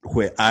 and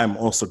where I'm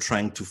also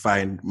trying to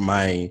find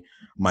my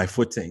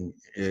footing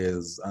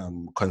is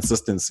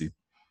consistency,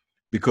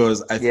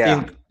 because I yeah,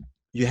 think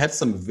you had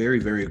some very,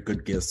 very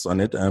good guests on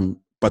it.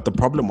 But the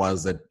problem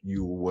was that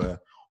you were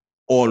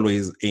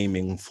always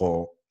aiming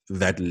for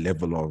that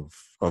level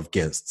of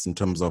guests in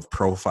terms of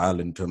profile,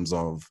 in terms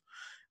of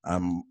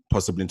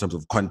possibly in terms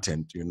of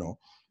content, you know.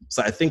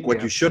 So I think what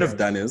yeah, you should yeah, have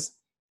done is,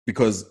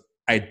 because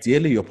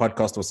ideally your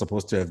podcast was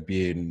supposed to have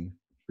been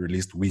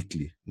released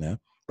weekly, yeah?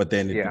 But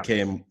then it yeah,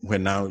 became where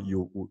now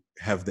you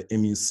have the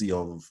MEC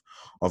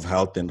of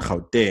health in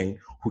Gauteng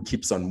who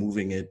keeps on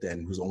moving it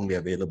and who's only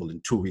available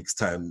in 2 weeks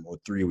time or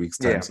 3 weeks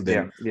time. yeah, So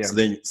yeah,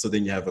 then yeah,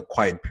 you have a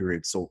quiet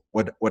period. So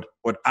what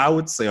I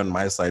would say on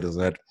my side is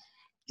that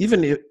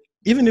even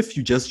if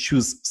you just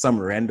choose some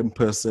random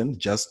person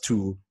just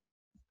to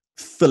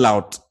fill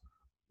out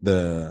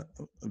the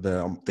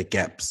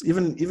gaps,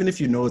 even if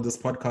you know this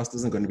podcast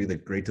isn't going to be the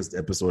greatest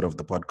episode of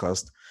the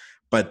podcast,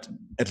 but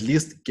at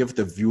least give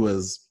the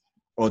viewers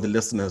or the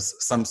listeners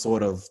some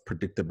sort of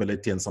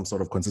predictability and some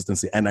sort of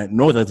consistency. And I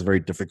know that's very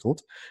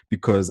difficult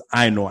because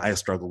I know I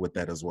struggle with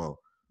that as well.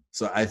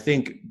 So I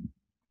think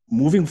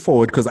moving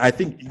forward, because I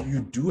think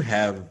you do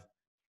have,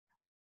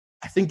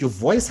 I think your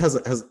voice has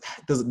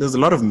there's a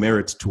lot of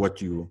merit to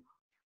what you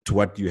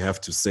have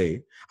to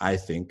say, I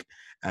think.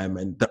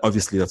 And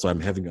obviously that's why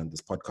I'm having you on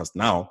this podcast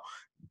now.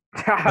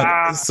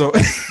 But so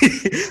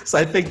so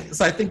I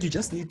think you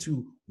just need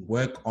to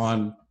work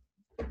on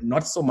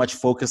not so much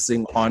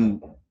focusing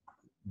on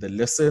the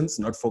listens,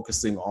 not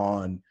focusing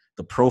on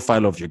the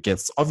profile of your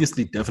guests.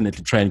 Obviously,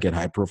 definitely try and get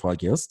high profile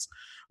guests,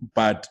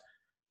 but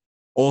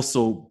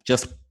also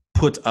just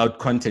put out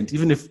content,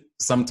 even if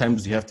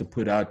sometimes you have to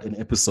put out an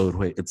episode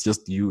where it's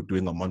just you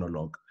doing a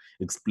monologue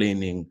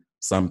explaining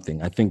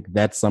something. I think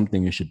that's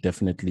something you should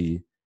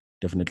definitely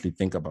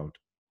think about.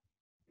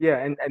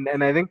 yeah.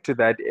 And I think to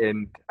that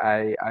end,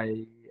 I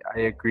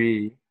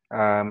agree.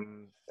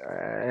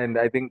 And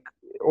I think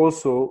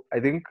also, I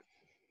think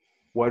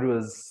what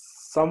was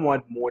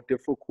somewhat more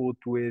difficult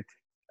with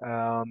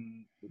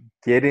um,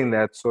 getting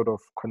that sort of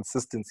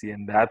consistency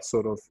and that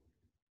sort of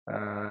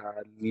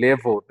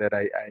level that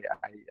I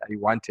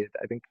wanted.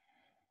 I think,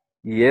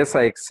 yes,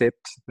 I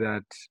accept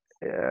that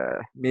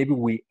maybe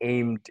we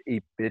aimed a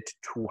bit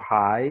too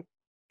high,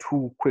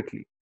 too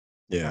quickly,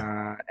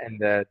 Yeah. and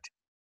that,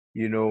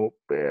 you know,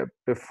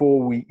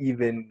 before we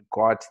even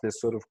got the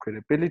sort of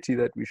credibility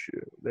that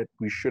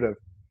we should have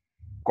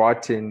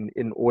gotten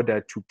in order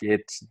to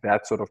get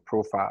that sort of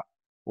profile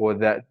or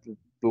that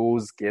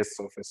those guests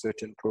of a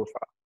certain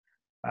profile.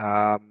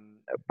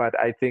 But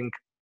I think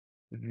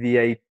the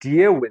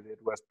idea with it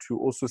was to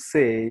also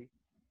say,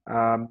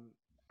 um,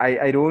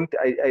 I don't,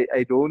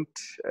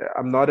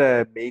 I'm not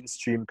a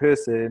mainstream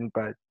person,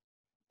 but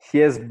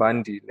here's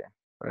Bandile,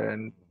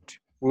 and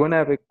we're gonna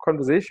have a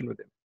conversation with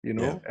him. You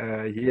Yeah.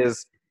 know, he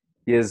is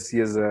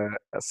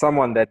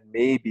someone that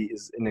maybe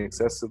is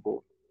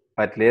inaccessible,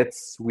 but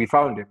we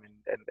found him,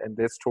 and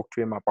let's talk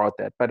to him about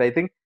that. But I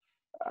think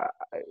uh,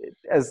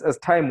 as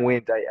time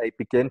went, I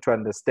began to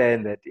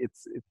understand that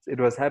it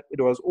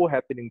was all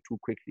happening too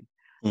quickly.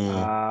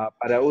 Mm,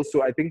 But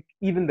I think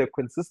even the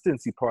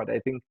consistency part, I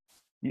think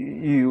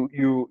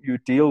you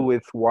deal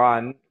with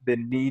one the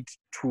need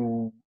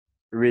to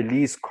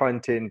release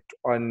content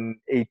on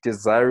a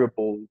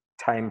desirable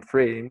time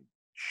frame,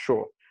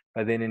 sure,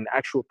 but then in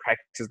actual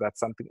practice that's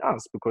something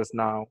else, because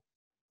now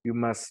you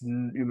must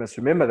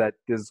remember that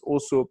there's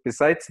also,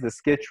 besides the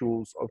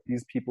schedules of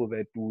these people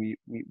that we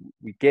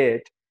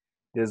get,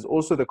 there's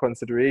also the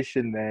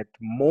consideration that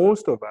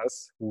most of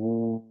us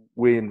who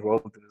were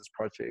involved in this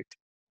project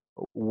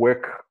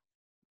work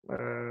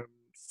um,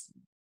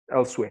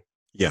 elsewhere.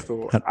 yeah.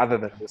 So other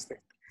than this thing,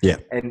 Yeah.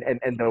 and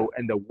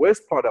the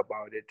worst part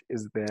about it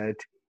is that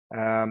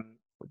um,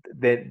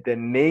 the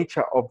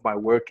nature of my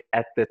work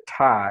at the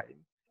time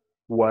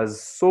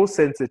was so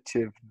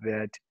sensitive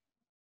that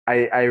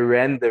I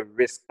ran the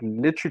risk,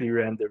 literally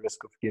ran the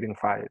risk of getting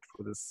fired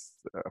for this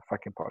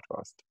fucking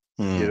podcast.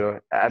 You Mm, know,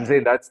 I'm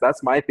saying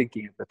that's my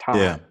thinking at the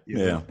yeah. time. You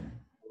know, Yeah.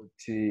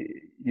 to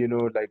you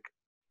know, like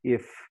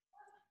if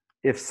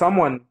if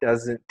someone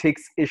doesn't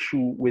takes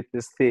issue with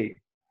this thing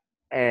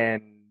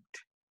and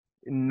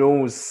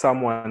knows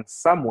someone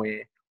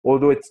somewhere,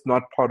 although it's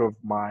not part of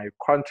my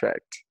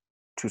contract,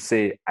 to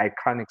say I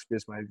can't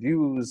express my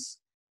views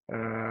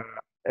uh,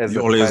 as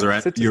You a always private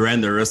you citizen.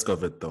 ran the risk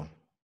of it, though.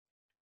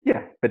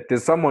 Yeah, but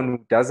there's someone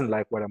who doesn't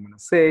like what I'm going to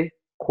say,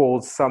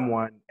 calls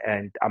someone,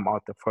 and I'm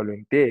out the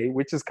following day,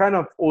 which is kind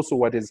of also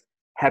what is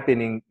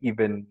happening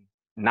even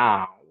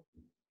now.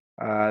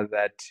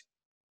 That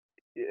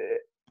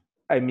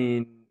I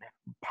mean,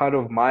 part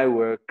of my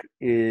work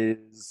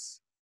is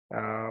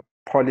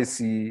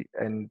policy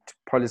and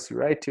policy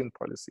writing,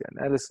 policy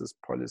analysis,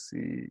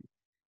 policy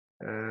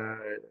uh,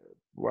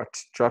 what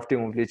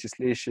drafting of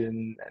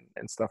legislation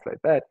and stuff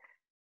like that.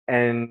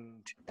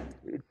 And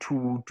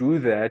to do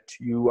that,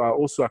 you are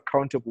also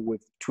accountable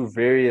to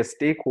various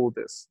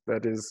stakeholders.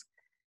 That is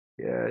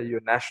your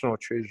national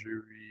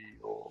treasury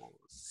or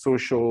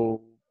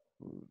socials.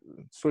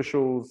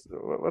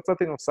 What's that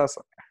thing of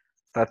SASA?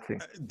 That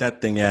thing.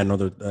 That thing, yeah,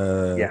 another,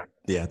 Yeah.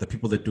 yeah, the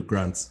people that do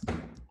grants.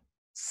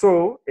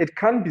 So it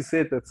can't be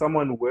said that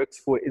someone who works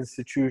for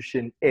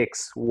institution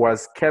X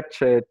was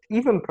captured,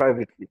 even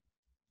privately,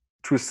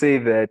 to say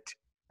that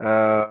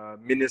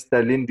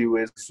Minister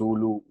Lindiwe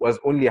Zulu was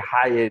only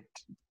hired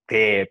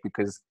there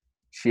because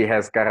she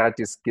has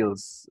karate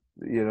skills,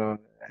 and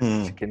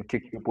she can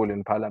kick people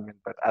in parliament.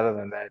 But other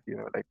than that,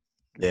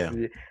 Yeah.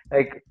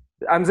 like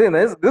I'm saying,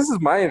 this is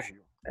my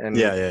view, and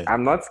Yeah.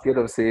 I'm not scared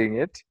of saying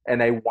it,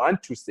 and I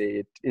want to say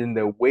it in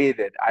the way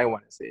that I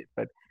want to say it.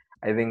 But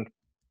I think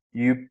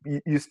you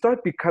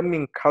start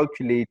becoming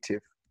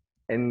calculative,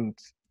 and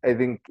I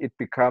think it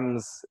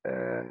becomes.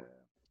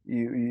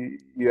 You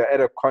are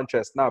at a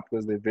contrast now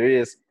because the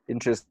various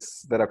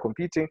interests that are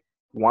competing.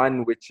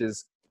 One which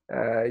is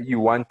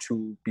you want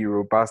to be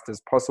robust as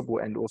possible,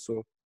 and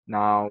also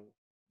now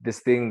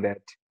this thing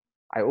that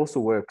I also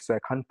work, so I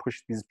can't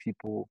push these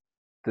people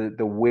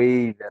the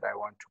way that I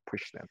want to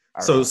push them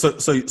around.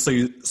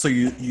 So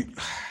you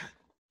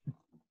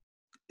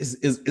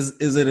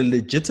is it a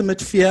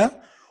legitimate fear,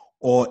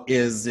 or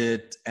is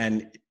it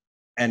an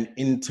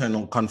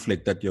internal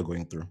conflict that you're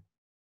going through?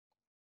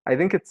 I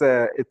think it's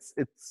I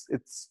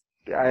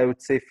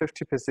would say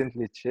 50%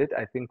 legit.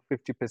 I think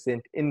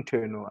 50%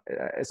 internal,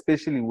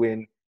 especially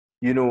when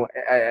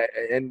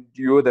and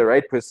you're the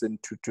right person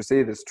to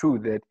say this too,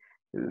 that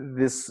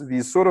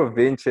these sort of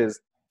ventures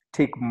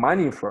take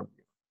money from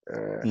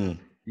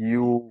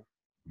you.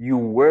 You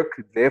work,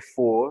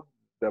 therefore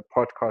the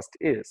podcast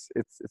is.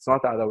 It's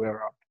not the other way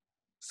around.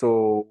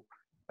 So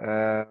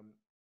um,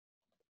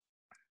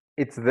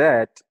 it's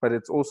that, but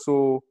it's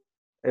also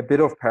a bit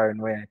of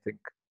paranoia, I think,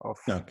 of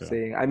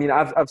saying. I mean,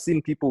 I've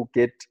seen people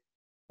get,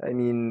 I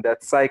mean,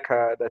 that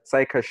psycho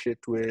shit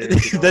where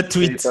that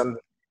tweet.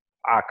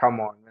 Come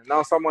on. And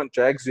now someone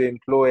drags your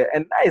employer,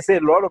 and I say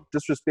a lot of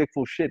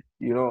disrespectful shit.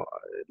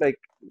 Like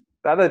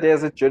the other day,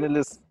 as a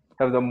journalist,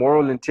 have the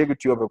moral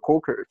integrity of a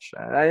cockroach.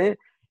 And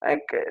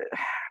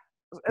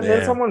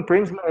then someone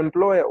brings my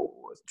employer,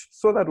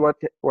 so that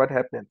what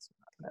happens?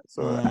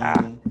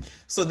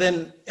 So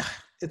then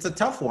it's a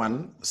tough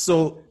one.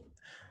 So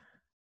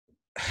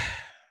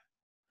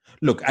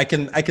look, I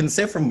can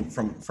say from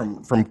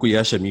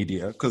Kuyasha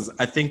Media, because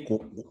I think,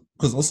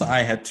 because also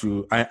I had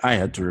to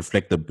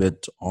reflect a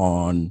bit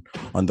on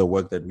the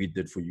work that we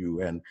did for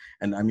you, and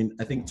I mean,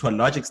 I think to a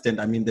large extent,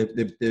 I mean,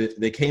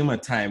 there came a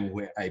time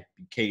where I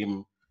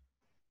became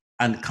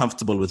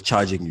uncomfortable with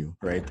charging you,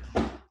 right?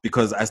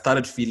 Because I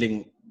started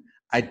feeling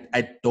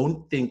I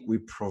don't think we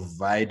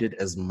provided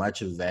as much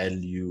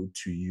value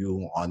to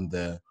you on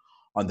the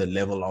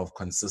level of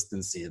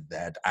consistency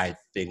that I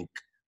think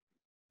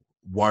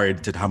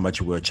warranted how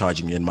much we were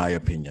charging you, in my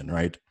opinion,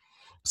 right?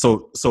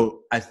 So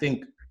I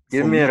think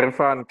give me a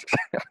refund.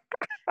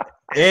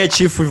 Hey,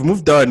 Chief, we've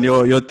moved on.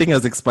 Your thing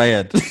has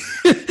expired.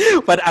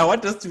 But I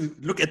want us to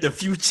look at the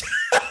future.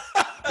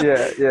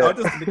 Yeah. I want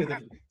us to look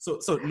at so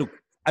look,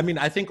 I mean,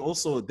 I think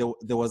also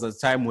there was a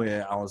time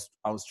where I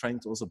was trying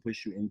to also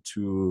push you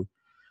into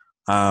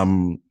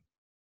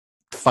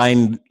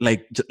find,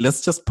 like,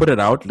 let's just put it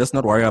out. Let's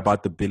not worry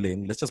about the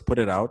billing. Let's just put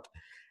it out,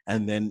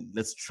 and then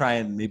let's try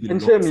and maybe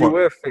look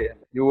for.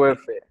 You were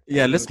fair.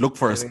 Yeah, let's look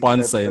for a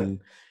sponsor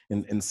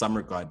in some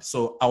regard.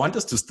 So I want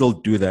us to still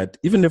do that,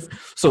 even if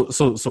so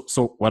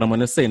what I'm going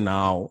to say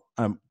now,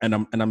 and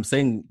I'm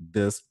saying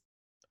this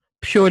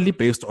purely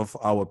based off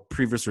our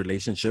previous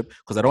relationship,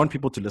 because I don't want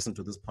people to listen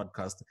to this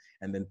podcast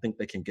and then think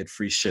they can get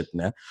free shit.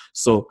 Nah?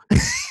 So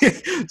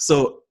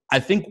so I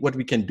think what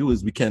we can do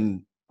is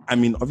I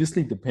mean,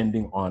 obviously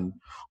depending on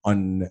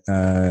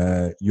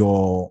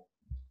your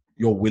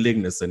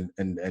willingness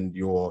and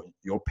your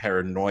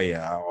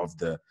paranoia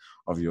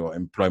of your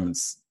employment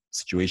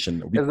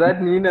situation. Is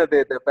that Nina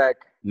there at the back?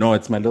 No,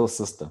 it's my little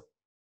sister.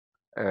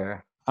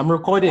 I'm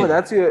recording. Oh,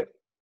 that's your.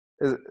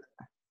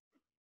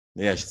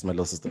 Yeah, she's my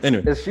little sister.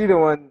 Anyway, is she the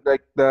one, like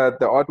the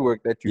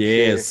artwork that you?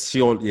 Yes,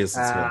 share? Yes,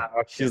 okay.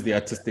 She's the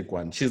artistic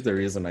one. She's the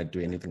reason I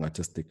do anything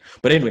artistic.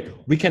 But anyway,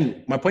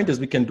 my point is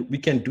we can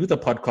do the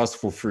podcast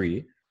for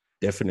free,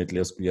 definitely,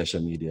 as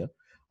Kuyasha Media.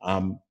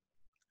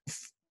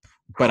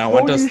 But I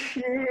want us,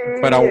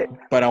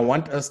 but I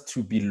want us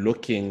to be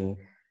looking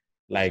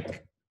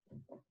like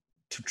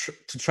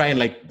to try and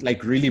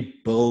like really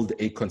build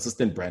a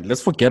consistent brand.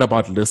 Let's forget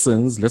about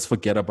listens. Let's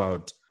forget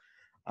about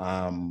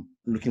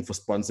looking for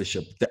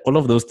sponsorship. All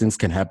of those things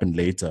can happen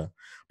later.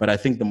 But I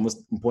think the most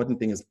important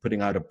thing is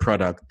putting out a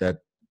product that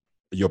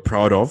you're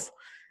proud of,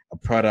 a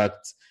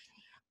product.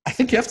 I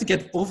think you have to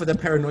get over the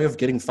paranoia of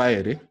getting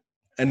fired. Eh?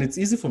 And it's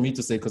easy for me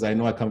to say because I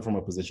know I come from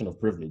a position of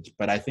privilege,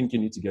 but I think you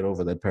need to get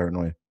over that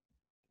paranoia.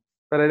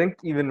 But I think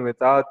even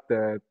without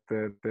the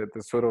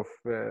sort of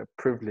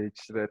privilege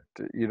that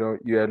you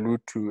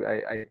allude to,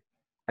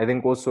 I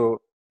think also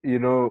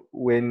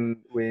when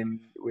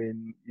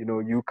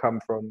you come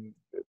from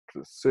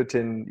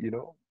certain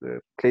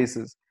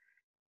places,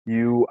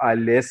 you are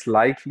less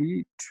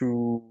likely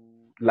to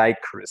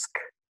like risk.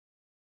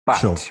 But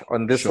Sure.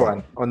 on this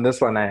one,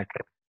 I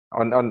agree.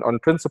 On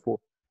principle,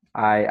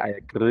 I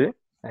agree,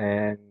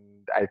 and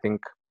I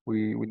think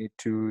we need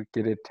to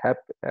get it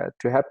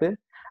to happen.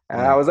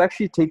 I was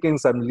actually taking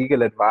some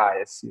legal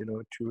advice,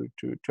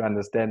 to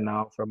understand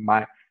now from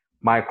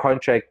my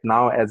contract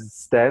now as it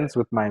stands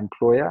with my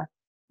employer,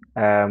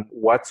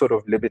 what sort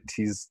of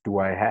liberties do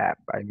I have?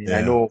 I mean,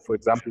 I know, for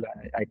example,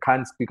 I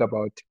can't speak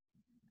about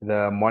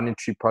the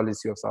monetary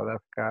policy of South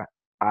Africa.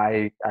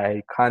 I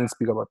can't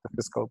speak about the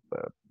fiscal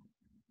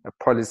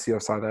policy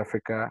of South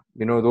Africa.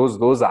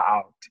 Those are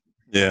out.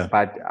 Yeah.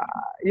 But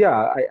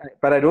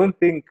but I don't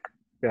think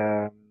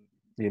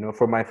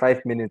for my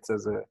 5 minutes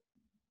as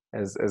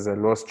a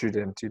law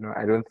student,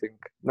 I don't think.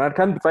 No, it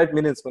can't be 5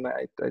 minutes when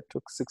I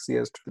took 6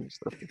 years to finish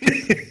that.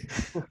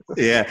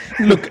 Yeah.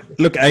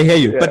 Look, I hear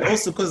you, but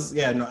also because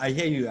I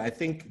hear you. I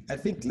think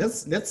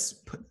let's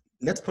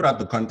put out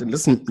the content.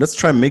 Let's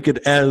try and make it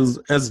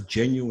as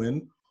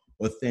genuine,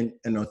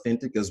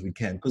 authentic as we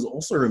can. Because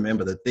also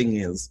remember, the thing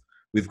is,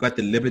 we've got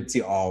the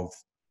liberty of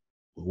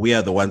we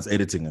are the ones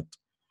editing it.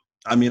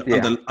 I mean,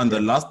 on the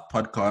last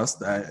podcast,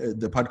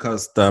 the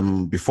podcast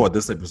before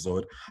this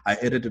episode, I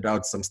edited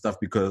out some stuff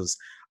because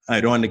I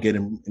don't want to get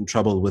in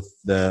trouble with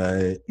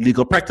the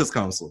Legal Practice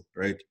Council,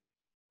 right?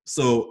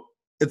 So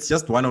it's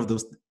just one of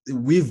those.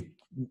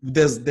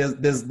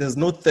 There's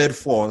no third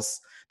force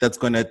that's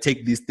going to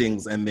take these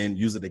things and then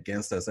use it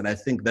against us. And I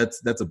think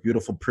that's a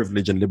beautiful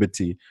privilege and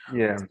liberty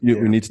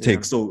we need to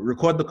take. So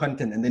record the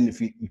content, and then if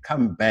you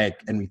come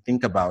back and we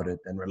think about it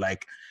and we're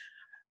like,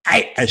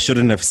 I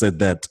shouldn't have said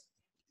that.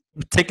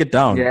 Take it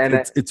down.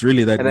 It's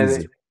really that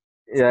easy.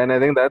 And I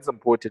think that's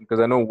important because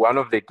I know one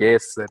of the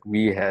guests that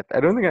we had, I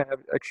don't think I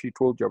have actually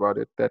told you about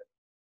it, that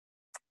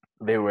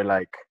they were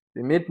like,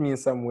 they met me in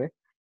some way.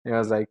 And I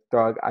was like,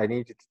 dog, I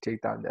need you to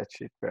take down that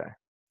shit, bro.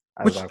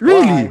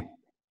 Really? Why?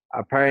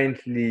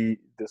 Apparently,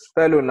 this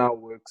fellow now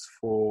works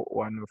for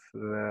one of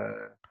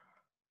the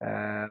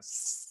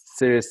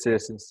serious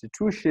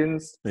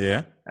institutions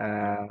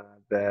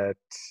that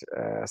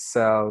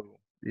sell,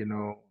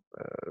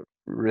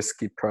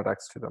 risky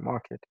products to the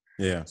market.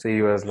 Yeah. So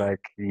he was like,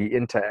 he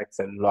interacts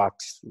a lot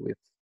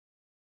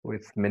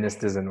with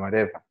ministers and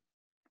whatever.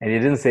 And he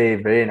didn't say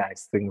very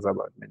nice things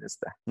about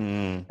minister.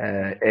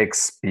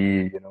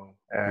 XP,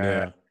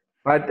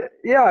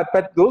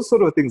 But those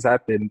sort of things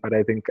happen. But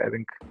I think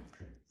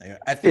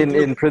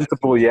in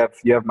principle, you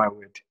have my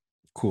word.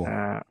 Cool.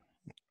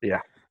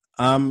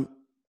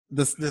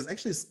 There's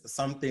actually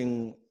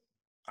something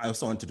I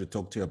also wanted to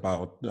talk to you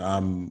about.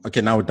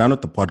 Okay, now we're done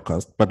with the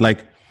podcast, but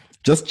like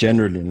just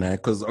generally,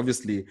 because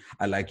obviously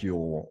I like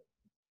your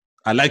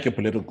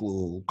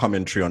political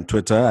commentary on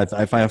Twitter.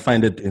 I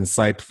find it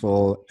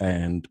insightful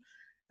and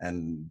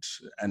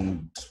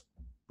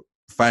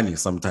funny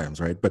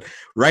sometimes, right? But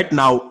right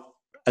now,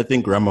 I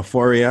think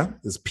Ramaphoria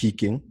is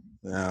peaking.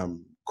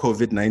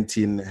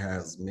 COVID-19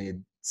 has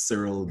made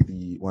Cyril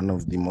one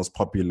of the most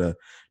popular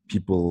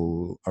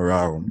people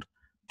around.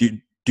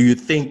 Do you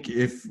think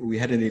if we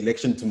had an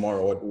election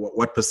tomorrow,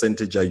 what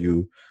percentage are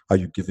you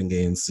giving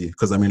ANC?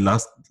 Because I mean,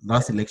 last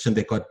election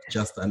they got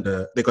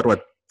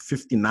what,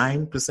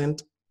 59% in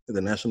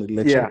the national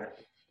election. Yeah.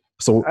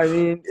 So I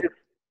mean,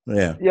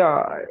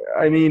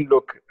 I mean,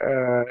 look,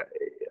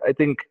 I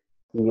think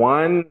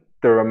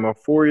the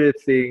Ramaphoria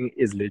thing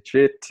is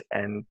legit,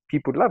 and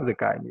people love the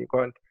guy. You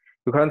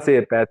can't say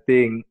a bad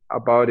thing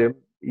about him,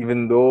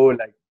 even though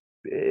like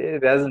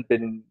it hasn't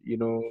been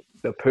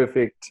the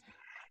perfect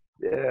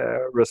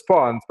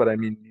response, but I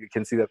mean, you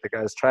can see that the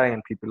guy's trying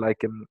and people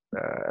like him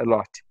a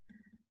lot.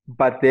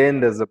 But then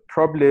there's a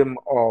problem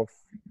of,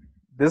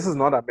 this is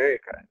not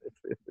America.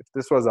 If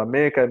this was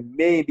America,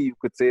 maybe you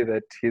could say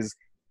that his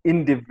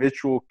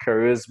individual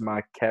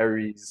charisma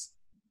carries,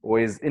 or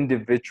his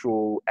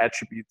individual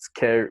attributes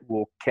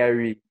will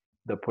carry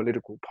the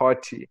political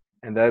party,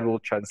 and that will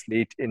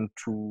translate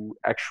into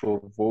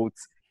actual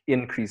votes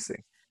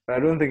increasing. But I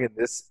don't think in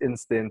this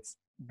instance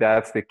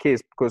that's the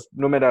case, because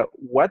no matter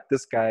what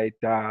this guy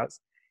does,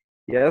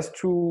 he has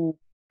to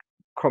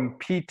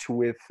compete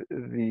with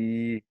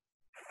the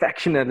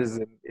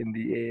factionalism in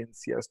the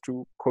ANC, he has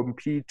to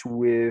compete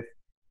with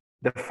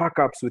the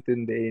fuck-ups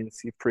within the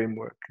ANC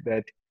framework.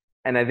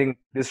 And I think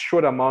this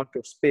short amount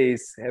of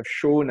space have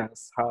shown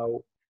us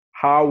how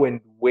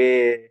and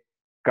where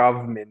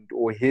government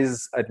or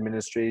his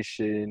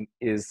administration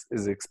is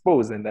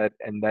exposed, and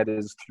that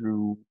is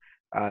through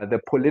the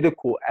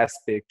political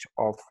aspect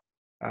of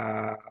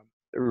uh,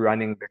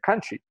 running the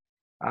country.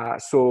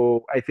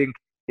 So I think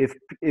if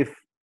if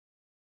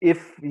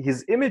if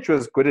his image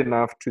was good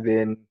enough to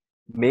then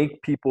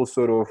make people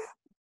sort of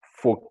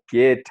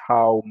forget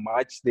how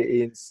much the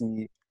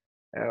ANC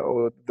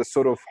or the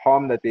sort of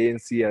harm that the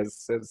ANC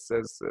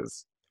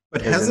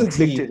But has hasn't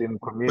inflicted he? in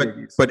But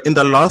communities. but in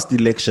the last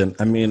election,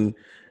 I mean,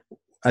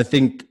 I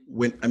think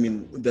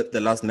the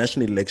last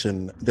national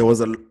election, there was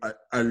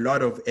a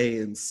lot of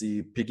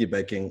ANC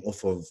piggybacking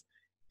off of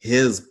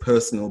his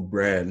personal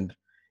brand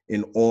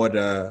in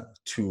order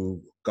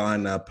to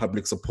garner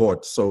public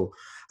support. So,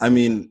 I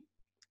mean,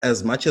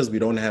 as much as we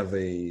don't have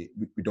a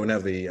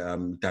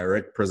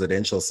direct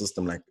presidential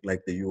system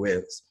like the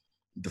US,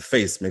 the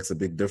face makes a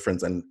big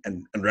difference. And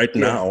right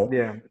now,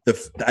 Yeah.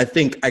 I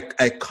think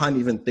I can't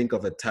even think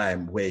of a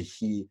time where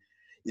he,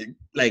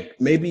 like,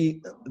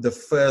 maybe the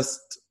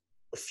first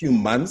few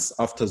months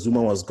after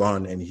Zuma was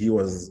gone and he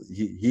was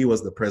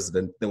the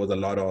president, there was a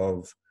lot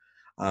of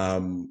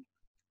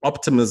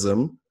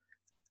optimism.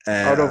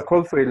 I would have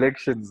called for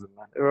elections,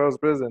 man. If I was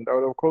president, I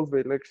would have called for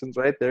elections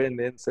right there in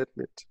the end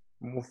settlement.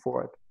 Move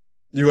forward.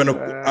 You want to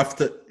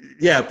after,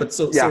 yeah, but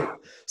Yeah.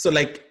 so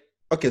like,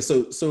 okay,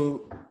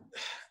 so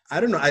I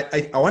don't know.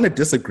 I want to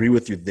disagree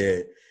with you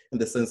there in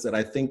the sense that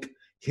I think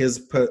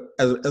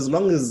as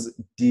long as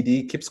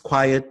DD keeps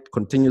quiet,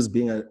 continues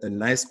being a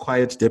nice,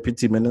 quiet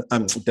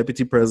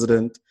deputy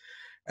president,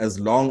 as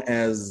long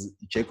as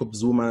Jacob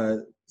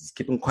Zuma is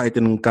keeping quiet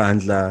in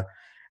Nkandla,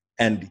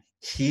 and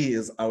he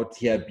is out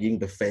here being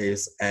the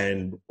face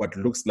and what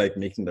looks like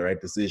making the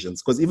right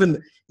decisions. Because even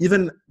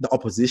the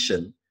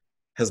opposition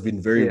has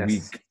been very Yes.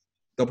 weak.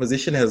 The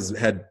opposition has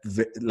had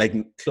like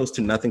close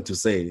to nothing to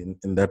say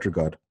in that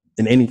regard,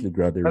 in any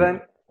regard.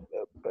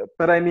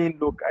 But I mean,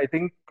 look, I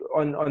think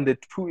on the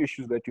two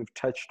issues that you've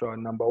touched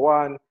on, number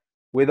one,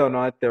 whether or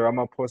not the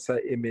Ramaphosa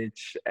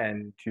image,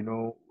 and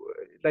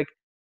like,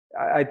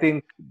 I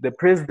think the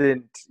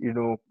president,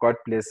 God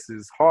bless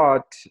his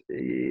heart,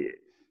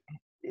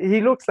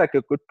 he looks like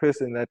a good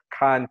person that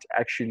can't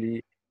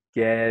actually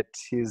get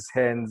his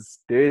hands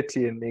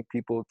dirty and make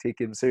people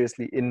take him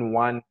seriously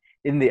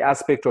in the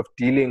aspect of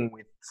dealing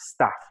with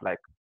stuff like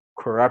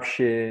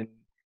corruption.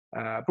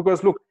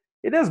 Because look,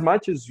 in as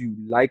much as you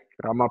like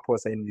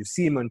Ramaphosa and you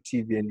see him on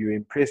TV and you're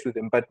impressed with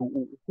him, but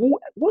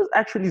who's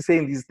actually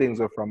saying these things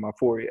of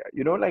Ramaphoria?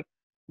 Like,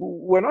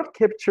 we're not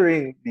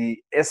capturing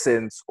the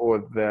essence or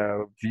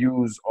the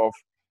views of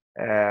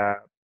uh,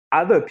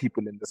 other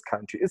people in this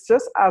country. It's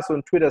just us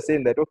on Twitter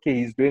saying that, okay,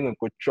 he's doing a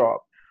good job.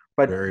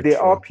 But Very there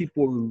are true.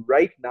 people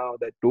right now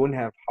that don't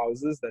have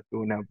houses, that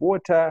don't have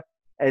water,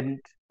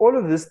 and all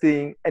of this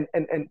thing. And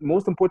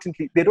most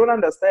importantly, they don't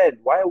understand,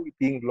 why are we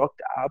being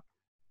locked up?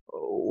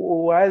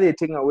 Why are they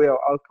taking away our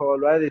alcohol?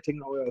 Why are they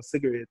taking away our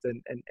cigarettes?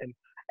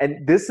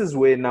 And this is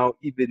where now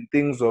even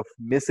things of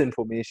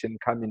misinformation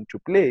come into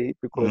play,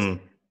 because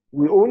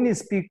we only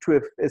speak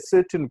to a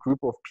certain group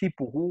of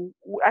people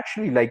who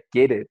actually like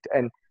get it,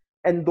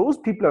 and those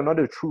people are not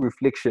a true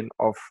reflection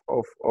of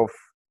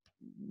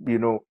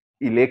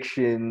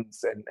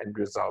elections and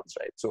results,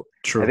 right? So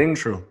True, I think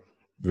true,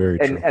 very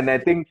true. And I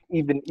think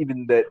even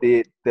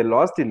the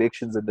last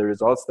elections and the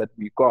results that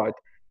we got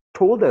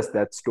told us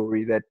that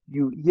story, that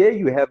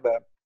you have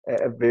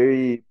a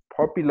very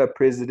popular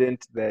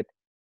president that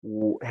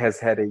has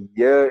had a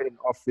year in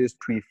office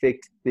to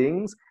effect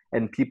things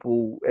and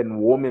people and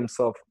warm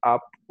himself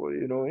up,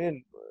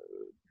 and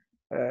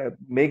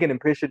make an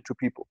impression to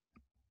people.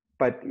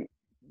 But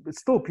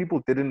still,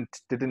 people didn't.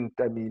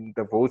 I mean,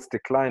 the votes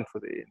declined for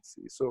the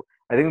ANC. So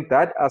I think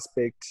that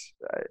aspect,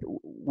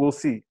 we'll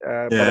see.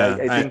 But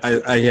I think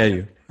I hear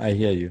you. I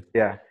hear you.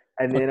 yeah.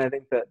 And then I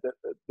think that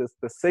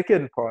the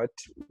second part,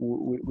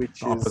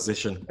 which is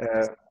Opposition.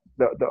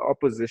 the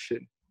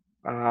opposition.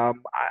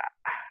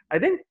 I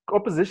think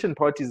opposition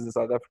parties in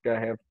South Africa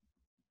have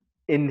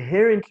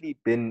inherently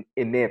been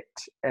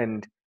inept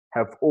and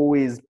have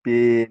always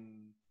been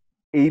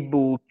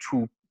able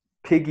to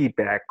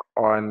piggyback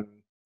on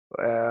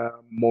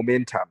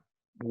momentum,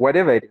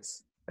 whatever it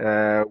is,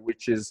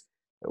 which is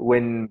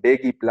when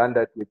Begi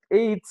blundered with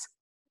AIDS,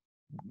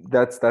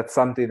 that's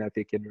something that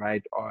they can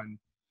ride on.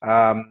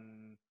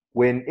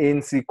 When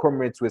ANC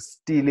comrades were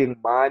stealing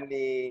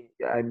money,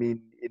 I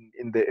mean,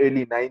 in the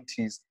early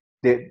 90s,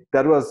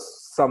 that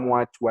was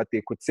somewhat what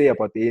they could say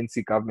about the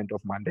ANC government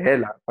of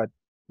Mandela, but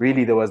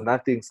really there was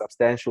nothing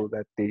substantial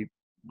that they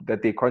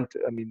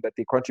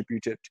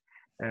contributed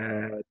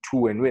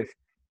to and with.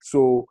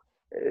 So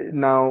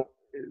now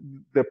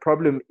the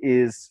problem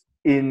is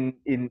in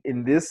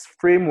this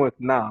framework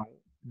now,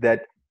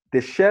 that the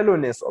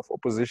shallowness of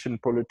opposition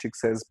politics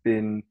has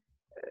been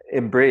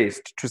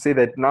embraced, to say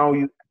that now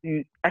you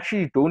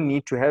actually don't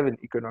need to have an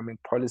economic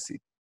policy.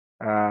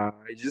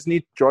 You just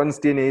need John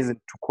Steenhuisen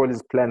to call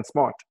his plan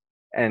smart,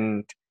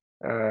 and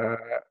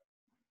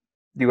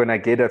you're gonna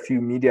get a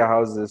few media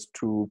houses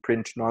to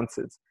print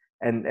nonsense.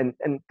 And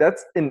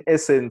that's in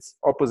essence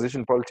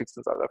opposition politics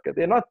in South Africa.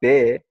 They're not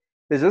there.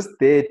 they're just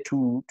there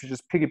to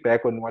just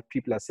piggyback on what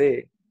people are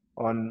saying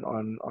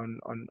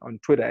on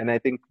Twitter. And I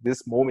think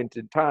this moment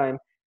in time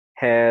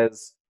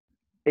has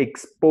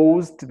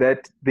exposed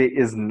that there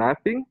is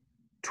nothing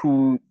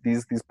to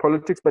these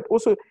politics, but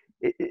also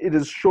it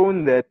has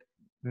shown that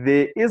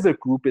there is a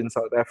group in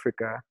South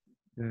Africa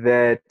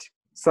that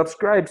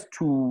subscribes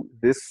to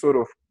this sort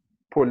of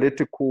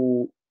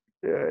political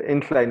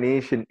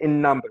inclination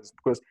in numbers,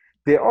 because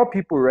there are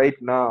people right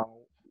now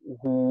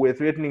who were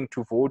threatening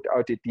to vote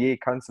out a DA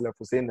councillor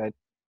for saying that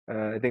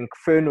I think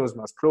Furthermoer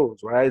must close.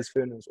 Why is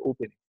Furthermoer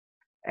opening?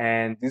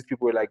 And these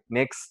people were like,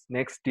 next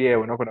year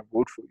we're not going to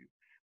vote for you.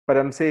 But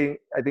I'm saying,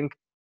 I think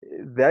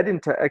that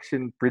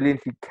interaction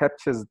brilliantly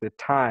captures the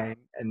time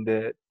and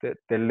the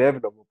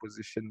level of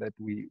opposition that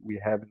we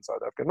have in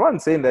South Africa. No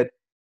one's saying that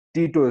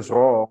Tito is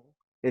wrong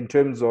in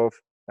terms of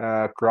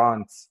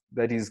grants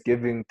that he's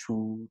giving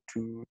to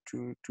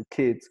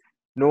kids.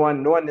 No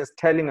one is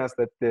telling us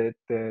that the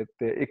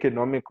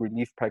economic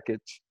relief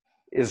package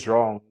is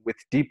wrong. With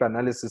deep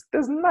analysis,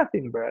 there's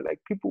nothing, bro. Like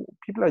people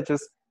are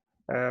just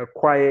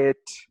quiet.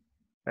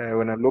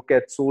 When I look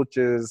at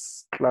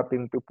soldiers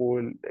clapping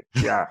people, like,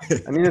 yeah,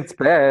 I mean it's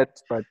bad,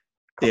 but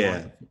come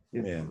on,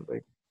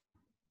 like,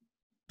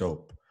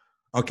 dope.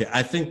 Okay,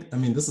 I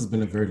mean this has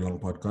been a very long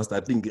podcast. I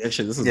think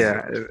actually this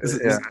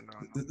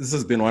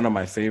has been one of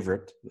my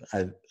favorite.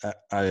 I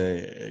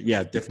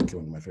definitely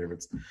one of my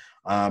favorites.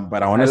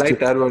 But I like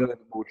that one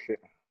with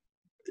bullshit.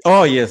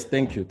 Oh yes,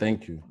 thank you.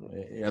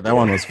 Yeah, that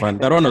one was fun.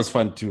 That one was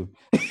fun too.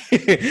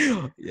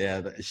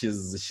 Yeah,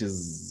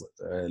 she's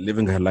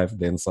living her life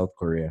there in South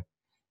Korea.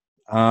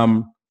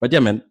 But yeah,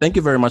 man, thank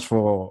you very much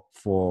for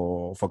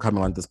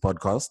coming on this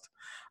podcast.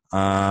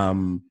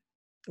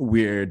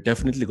 We're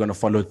definitely going to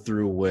follow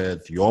through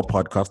with your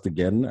podcast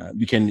again.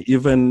 You can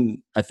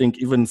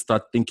even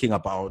start thinking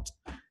about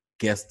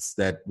guests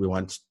that we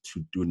want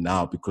to do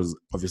now, because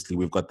obviously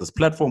we've got this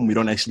platform. You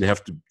don't actually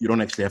have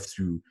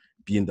to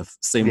be in the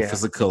same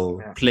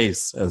physical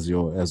place as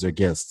your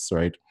guests,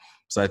 right?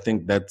 So I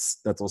think that's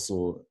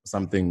also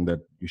something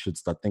that you should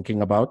start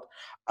thinking about.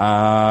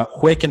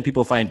 Where can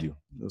people find you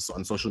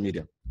on social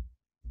media?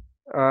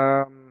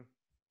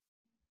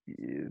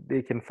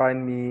 They can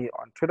find me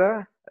on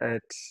Twitter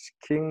at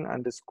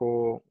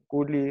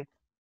king_Nkuli. You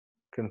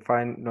can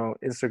find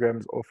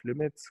Instagram's off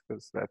limits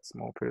because that's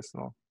more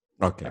personal.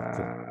 Okay.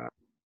 Cool.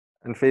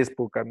 And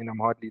Facebook, I mean, I'm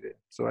hardly there.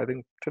 So I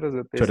think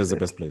Twitter's the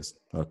best place.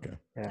 Okay.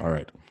 Yeah. All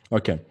right.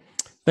 Okay.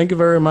 Thank you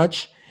very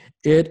much.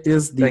 It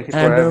is the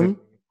Annum.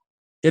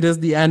 It is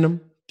the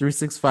Annum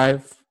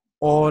 365.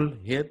 All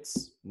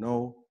hits,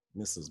 no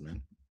misses,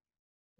 man.